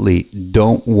absolutely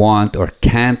don't want or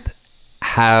can't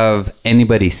have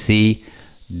anybody see,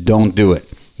 don't do it.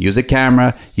 Use a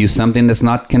camera, use something that's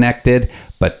not connected,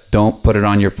 but don't put it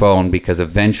on your phone, because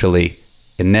eventually,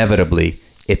 inevitably,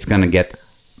 it's going to get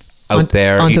out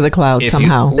there onto the cloud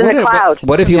somehow.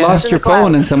 What if you lost your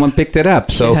phone and someone picked it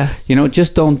up? So,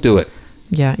 just don't do it.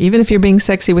 Yeah, even if you're being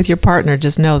sexy with your partner,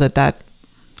 just know that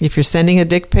if you're sending a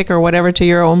dick pic or whatever to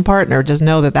your own partner, just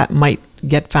know that might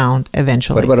get found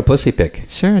eventually. What about a pussy pic?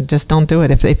 Sure, just don't do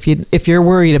it if you're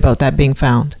worried about that being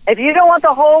found. If you don't want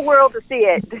the whole world to see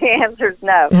it, the answer is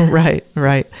no.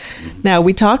 Right. Now,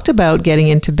 we talked about getting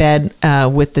into bed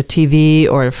with the TV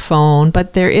or phone,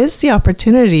 but there is the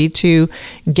opportunity to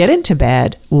get into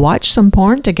bed, watch some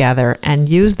porn together, and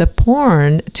use the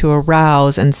porn to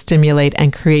arouse and stimulate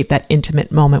and create that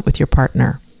intimate moment with your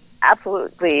partner.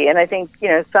 Absolutely. And I think,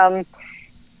 some,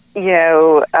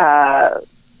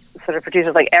 sort of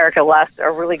producers like Erica Lust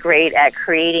are really great at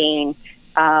creating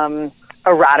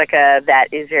erotica that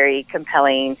is very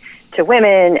compelling to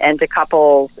women and to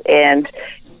couples. And,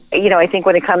 I think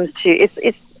when it comes to,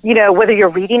 it's whether you're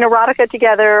reading erotica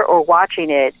together or watching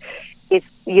it, it's,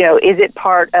 is it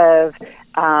part of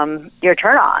your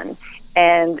turn on?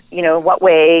 And, what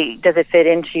way does it fit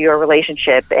into your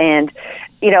relationship? And,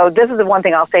 this is the one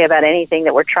thing I'll say about anything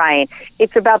that we're trying.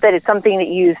 It's about that it's something that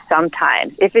you use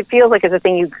sometimes. If it feels like it's a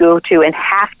thing you go to and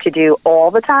have to do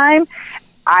all the time,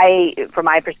 from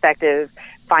my perspective,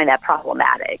 find that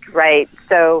problematic, right?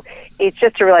 So it's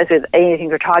just to realize with anything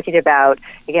we're talking about,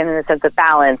 again, in the sense of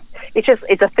balance, it's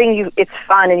a thing it's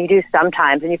fun and you do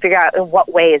sometimes, and you figure out in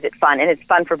what way is it fun, and it's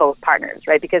fun for both partners,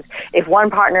 right? Because if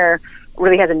one partner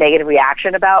really has a negative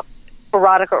reaction about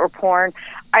erotica or porn,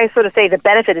 I sort of say the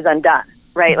benefit is undone,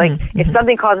 right? If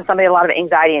something causes somebody a lot of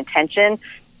anxiety and tension,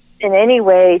 in any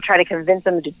way try to convince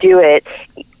them to do it,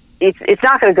 it's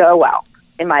not going to go well,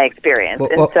 in my experience.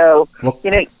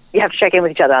 You have to check in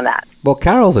with each other on that. Well,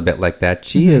 Carol's a bit like that.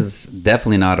 She is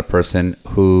definitely not a person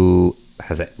who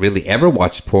has really ever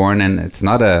watched porn, and it's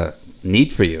not a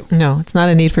need for you. No, it's not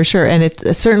a need for sure. And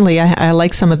it certainly, I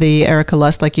like some of the Erica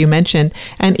Lust, like you mentioned,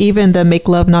 and even the make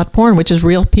love, not porn, which is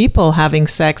real people having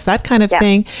sex, that kind of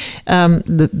thing.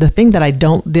 The thing that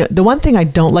the one thing I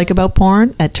don't like about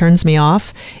porn that turns me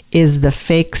off is the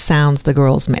fake sounds the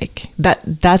girls make. That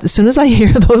as soon as I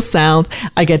hear those sounds,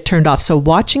 I get turned off. So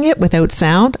watching it without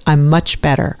sound, I'm much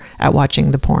better at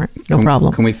watching the porn. No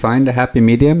problem. Can we find a happy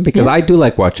medium? Because I do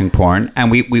like watching porn, and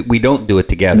we don't do it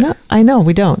together. No, I know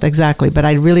we don't, exactly. But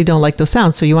I really don't like those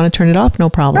sounds. So you want to turn it off? No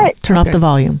problem. Right. Turn off the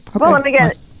volume. Okay. Well, and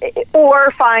again,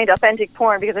 or find authentic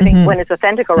porn, because I think when it's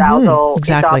authentic arousal,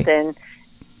 it's often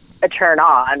a turn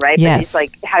on, right? Yes. But it's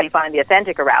like, how do you find the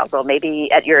authentic arousal? Maybe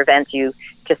at your events you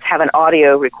just have an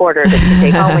audio recorder that you can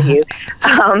take home with you.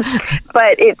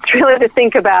 But it's really to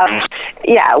think about,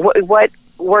 what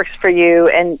works for you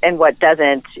and what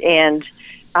doesn't. And,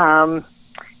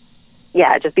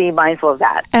 just be mindful of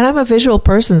that. And I'm a visual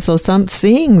person, so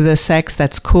seeing the sex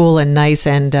that's cool and nice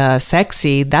and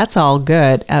sexy, that's all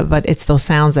good, but it's those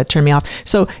sounds that turn me off.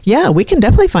 So, we can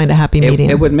definitely find a happy medium.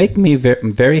 It would make me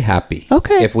very happy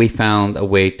if we found a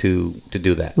way to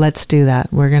do that. Let's do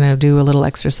that. We're going to do a little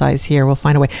exercise here. We'll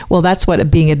find a way. Well, that's what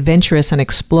being adventurous and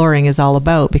exploring is all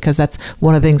about, because that's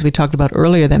one of the things we talked about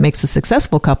earlier that makes a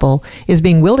successful couple is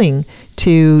being willing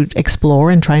to explore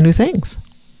and try new things.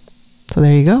 So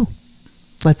there you go.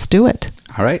 Let's do it.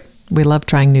 All right. We love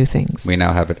trying new things. We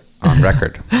now have it on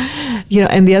record.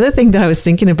 And the other thing that I was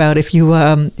thinking about, if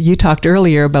you talked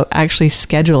earlier about actually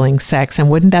scheduling sex,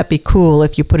 and wouldn't that be cool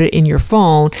if you put it in your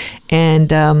phone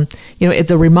and,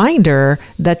 it's a reminder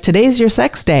that today's your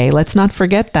sex day. Let's not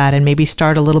forget that, and maybe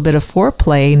start a little bit of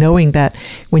foreplay, knowing that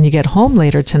when you get home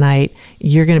later tonight,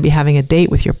 you're going to be having a date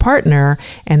with your partner,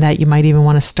 and that you might even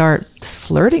want to start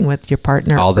flirting with your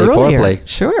partner all day earlier. Foreplay.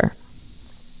 Sure.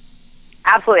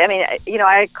 Absolutely. I mean,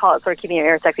 I call it sort of keeping your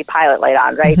inner sexy pilot light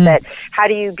on, right? That how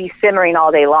do you be simmering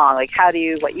all day long? Like,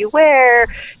 what you wear,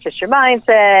 just your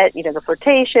mindset, the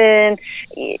flirtation.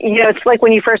 It's like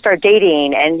when you first start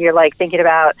dating and you're like thinking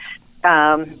about,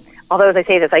 although as I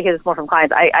say this, I hear this more from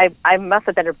clients. I must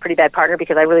have been a pretty bad partner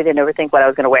because I really didn't overthink what I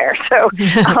was going to wear. So,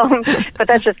 but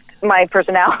that's just my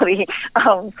personality.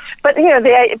 But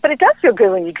it does feel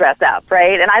good when you dress up,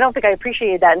 right? And I don't think I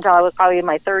appreciated that until I was probably in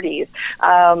my 30s.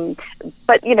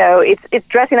 But it's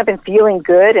dressing up and feeling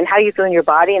good, and how you feel in your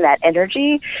body and that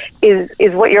energy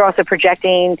is what you're also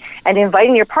projecting and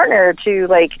inviting your partner to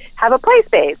like have a play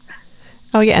space.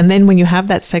 Oh, yeah. And then when you have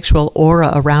that sexual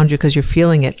aura around you because you're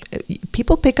feeling it,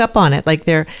 people pick up on it. Like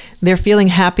they're feeling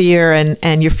happier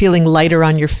and you're feeling lighter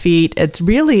on your feet. It's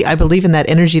really, I believe in that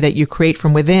energy that you create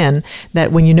from within,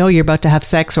 that when you're about to have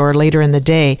sex or later in the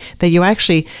day, that you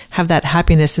actually have that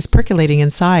happiness that's percolating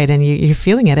inside and you're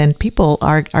feeling it and people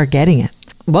are getting it.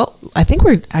 Well, I think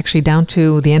we're actually down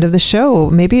to the end of the show.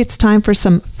 Maybe it's time for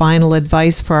some final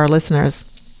advice for our listeners.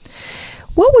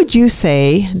 What would you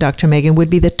say, Dr. Megan, would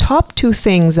be the top 2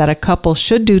 things that a couple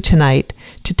should do tonight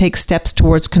to take steps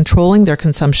towards controlling their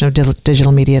consumption of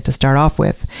digital media to start off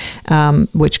with,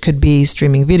 which could be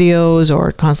streaming videos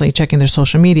or constantly checking their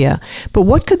social media? But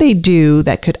what could they do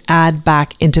that could add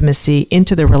back intimacy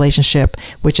into their relationship,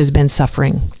 which has been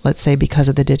suffering, let's say, because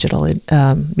of the digital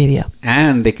media?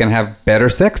 And they can have better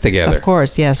sex together. Of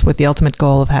course, yes, with the ultimate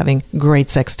goal of having great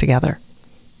sex together.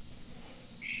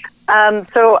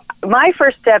 So my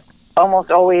first step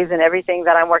almost always in everything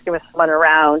that I'm working with someone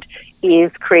around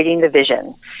is creating the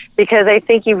vision, because I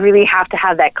think you really have to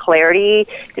have that clarity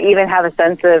to even have a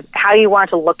sense of how you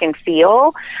want to look and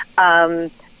feel.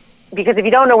 Because if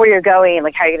you don't know where you're going,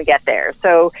 like how are you going to get there?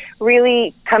 So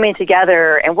really coming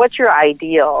together and what's your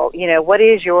ideal? What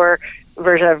is your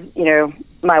version of,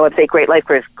 my website, Great Life,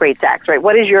 Great Sex, right?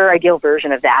 What is your ideal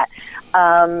version of that?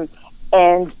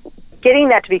 And getting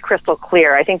that to be crystal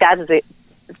clear, I think that is the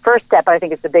first step. I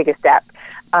think it's the biggest step.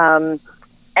 And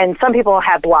some people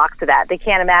have blocks to that. They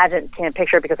can't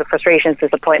picture it because of frustrations,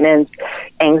 disappointments,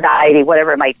 anxiety,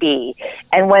 whatever it might be.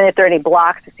 And if there are any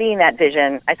blocks to seeing that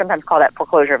vision, I sometimes call that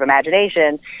foreclosure of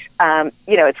imagination.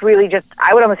 It's really just,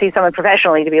 I would almost see someone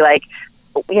professionally to be like,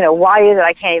 why is it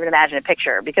I can't even imagine a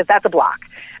picture? Because that's a block.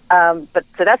 So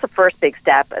that's the first big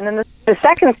step. And then the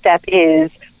second step is,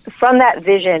 from that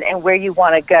vision and where you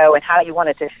want to go and how you want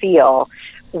it to feel,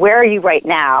 where are you right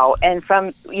now? And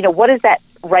from, what is that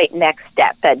right next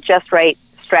step, that just right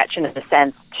stretch in a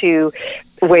sense to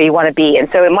where you want to be? And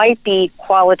so it might be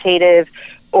qualitative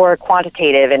or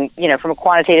quantitative. And, from a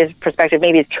quantitative perspective,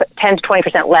 maybe it's 10 to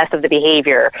 20% less of the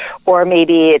behavior, or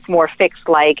maybe it's more fixed,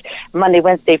 like Monday,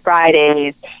 Wednesday,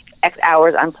 Fridays, X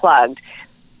hours unplugged.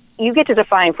 You get to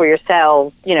define for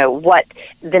yourselves, what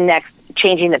the next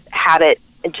changing the habit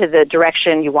into the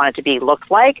direction you want it to be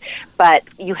looks like, but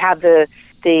you have the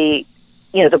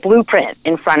blueprint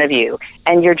in front of you,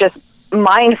 and you're just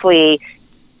mindfully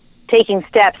taking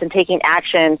steps and taking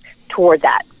action toward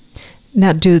that.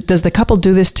 Now, does the couple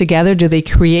do this together? Do they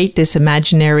create this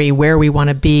imaginary where we want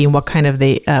to be and what kind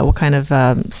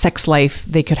of sex life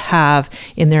they could have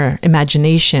in their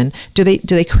imagination? Do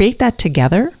they create that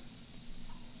together?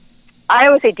 I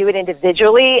always say do it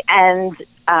individually and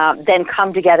then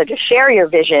come together to share your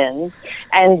visions,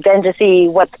 and then to see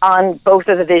what's on both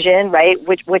of the vision, right?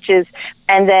 Which is,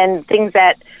 and then things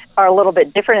that are a little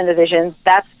bit different in the visions.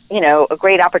 That's a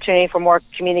great opportunity for more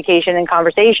communication and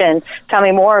conversation. Tell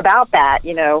me more about that.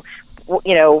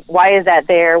 Why is that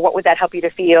there? What would that help you to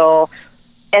feel?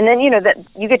 And then that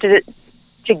you get to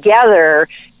together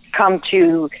come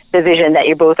to the vision that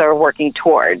you both are working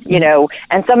toward,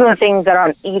 and some of the things that are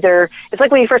on either, it's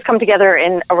like when you first come together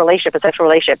in a relationship, a sexual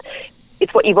relationship,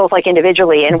 it's what you both like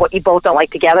individually and what you both don't like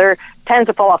together tends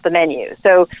to fall off the menu.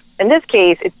 So in this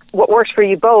case, it's what works for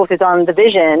you both is on the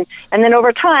vision, and then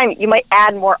over time, you might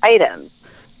add more items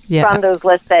from those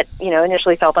lists that,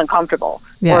 initially felt uncomfortable.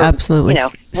 Yeah, or, absolutely.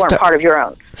 Weren't part of your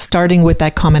own. Starting with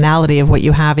that commonality of what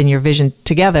you have in your vision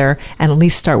together, and at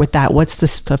least start with that. What's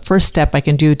the first step I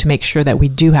can do to make sure that we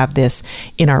do have this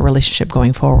in our relationship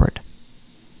going forward?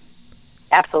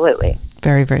 Absolutely.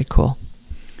 Very, very cool.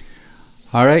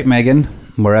 All right, Megan,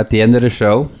 we're at the end of the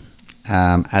show.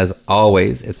 As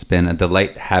always, it's been a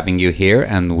delight having you here,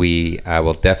 and we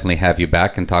will definitely have you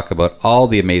back and talk about all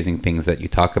the amazing things that you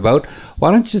talk about.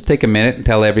 Why don't you just take a minute and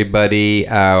tell everybody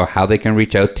how they can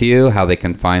reach out to you, how they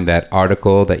can find that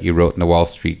article that you wrote in the Wall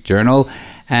Street Journal,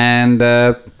 and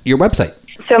your website.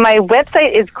 So my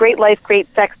website is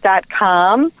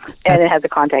greatlifegreatsex.com, and it has a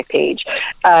contact page,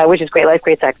 which is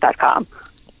greatlifegreatsex.com.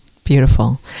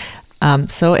 Beautiful.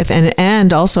 So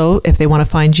and also if they want to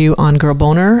find you on Girl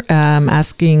Boner,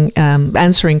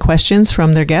 answering questions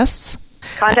from their guests.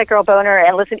 Contact Girl Boner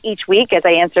and listen each week as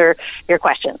I answer your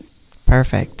questions.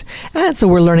 Perfect. And so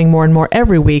we're learning more and more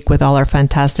every week with all our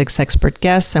fantastic sexpert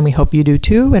guests, and we hope you do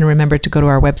too. And remember to go to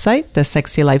our website,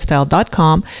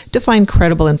 thesexylifestyle.com, to find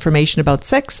credible information about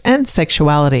sex and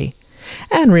sexuality.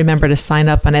 And remember to sign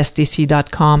up on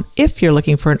sdc.com if you're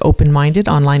looking for an open-minded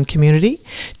online community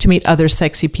to meet other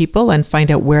sexy people and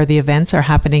find out where the events are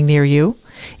happening near you.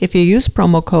 If you use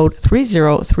promo code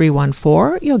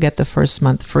 30314, you'll get the first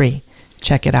month free.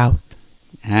 Check it out.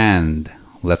 And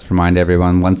let's remind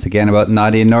everyone once again about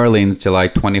Naughty in New Orleans, July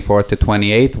 24th to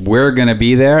 28th. We're going to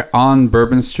be there on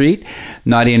Bourbon Street.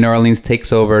 Naughty in New Orleans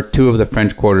takes over two of the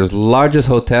French Quarter's largest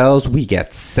hotels. We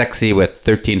get sexy with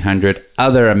 1,300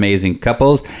 other amazing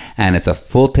couples, and it's a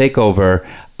full takeover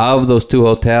of those two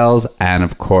hotels. And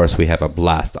of course, we have a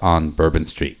blast on Bourbon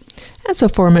Street. And so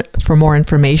for more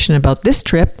information about this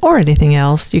trip or anything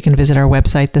else, you can visit our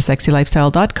website,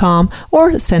 thesexylifestyle.com,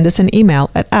 or send us an email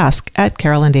at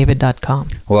ask@carolanddavid.com.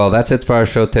 Well, that's it for our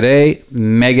show today.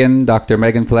 Megan, Dr.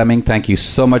 Megan Fleming, thank you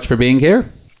so much for being here.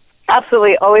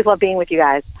 Absolutely. Always love being with you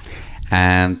guys.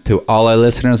 And to all our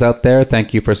listeners out there,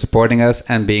 thank you for supporting us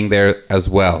and being there as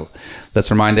well.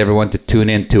 Let's remind everyone to tune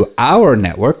in to our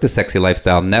network, the Sexy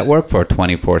Lifestyle Network, for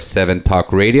 24/7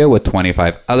 talk radio with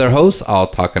 25 other hosts, all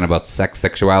talking about sex,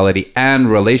 sexuality, and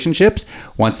relationships.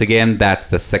 Once again, that's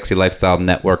the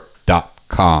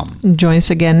sexylifestylenetwork.com. Join us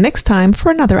again next time for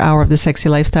another hour of the Sexy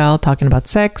Lifestyle, talking about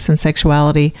sex and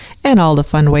sexuality and all the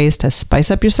fun ways to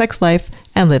spice up your sex life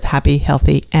and live happy,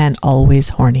 healthy, and always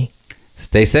horny.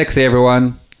 Stay sexy,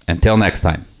 everyone. Until next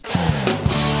time.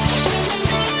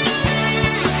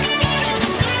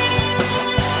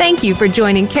 Thank you for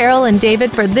joining Carol and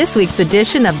David for this week's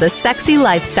edition of The Sexy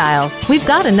Lifestyle. We've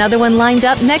got another one lined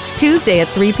up next Tuesday at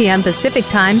 3 p.m. Pacific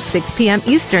Time, 6 p.m.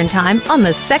 Eastern Time on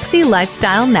the Sexy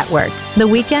Lifestyle Network. The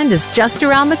weekend is just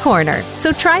around the corner,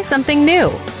 so try something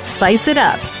new, spice it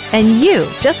up, and you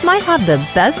just might have the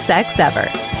best sex ever.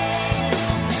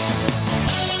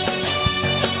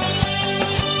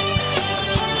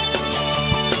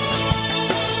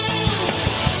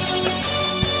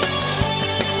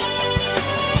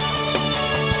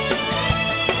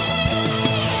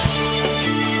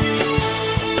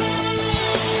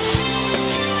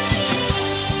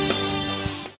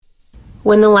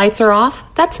 When the lights are off,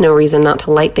 that's no reason not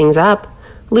to light things up.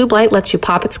 Lube Light lets you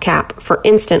pop its cap for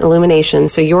instant illumination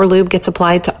so your lube gets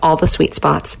applied to all the sweet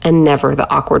spots and never the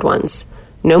awkward ones.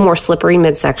 No more slippery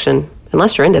midsection,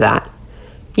 unless you're into that.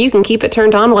 You can keep it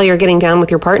turned on while you're getting down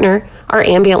with your partner. Our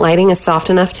ambient lighting is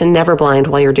soft enough to never blind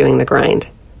while you're doing the grind.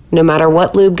 No matter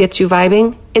what lube gets you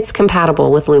vibing, it's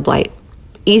compatible with Lube Light.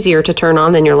 Easier to turn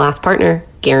on than your last partner,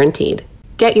 guaranteed.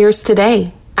 Get yours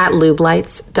today at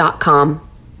lubelights.com.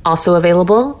 Also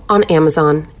available on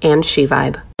Amazon and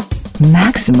SheVibe.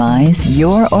 Maximize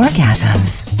your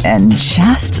orgasms and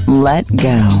just let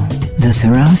go. The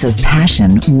Throes of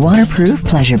Passion waterproof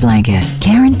pleasure blanket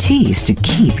guarantees to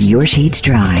keep your sheets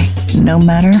dry, no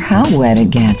matter how wet it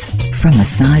gets. From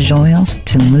massage oils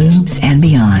to lubes and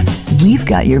beyond, we've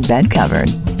got your bed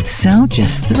covered. So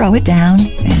just throw it down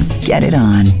and get it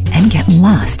on, and get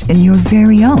lost in your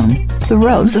very own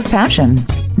Throes of Passion.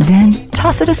 Then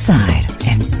toss it aside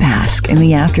and bask in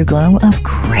the afterglow of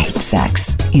great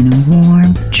sex in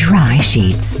warm, dry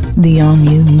sheets. The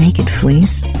all-new Naked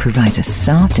Fleece provides a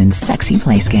soft and sexy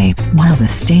playscape, while the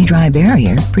Stay Dry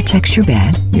barrier protects your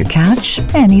bed, your couch,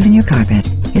 and even your carpet.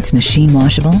 It's machine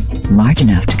washable, large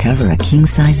enough to cover a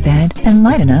king-size bed, and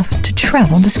light enough to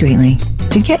travel discreetly.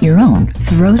 To get your own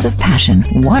Throes of Passion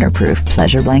waterproof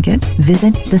pleasure blanket,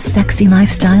 visit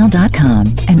thesexylifestyle.com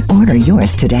and order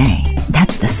yours today.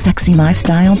 That's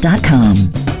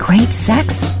thesexylifestyle.com. Great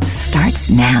sex starts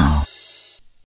now.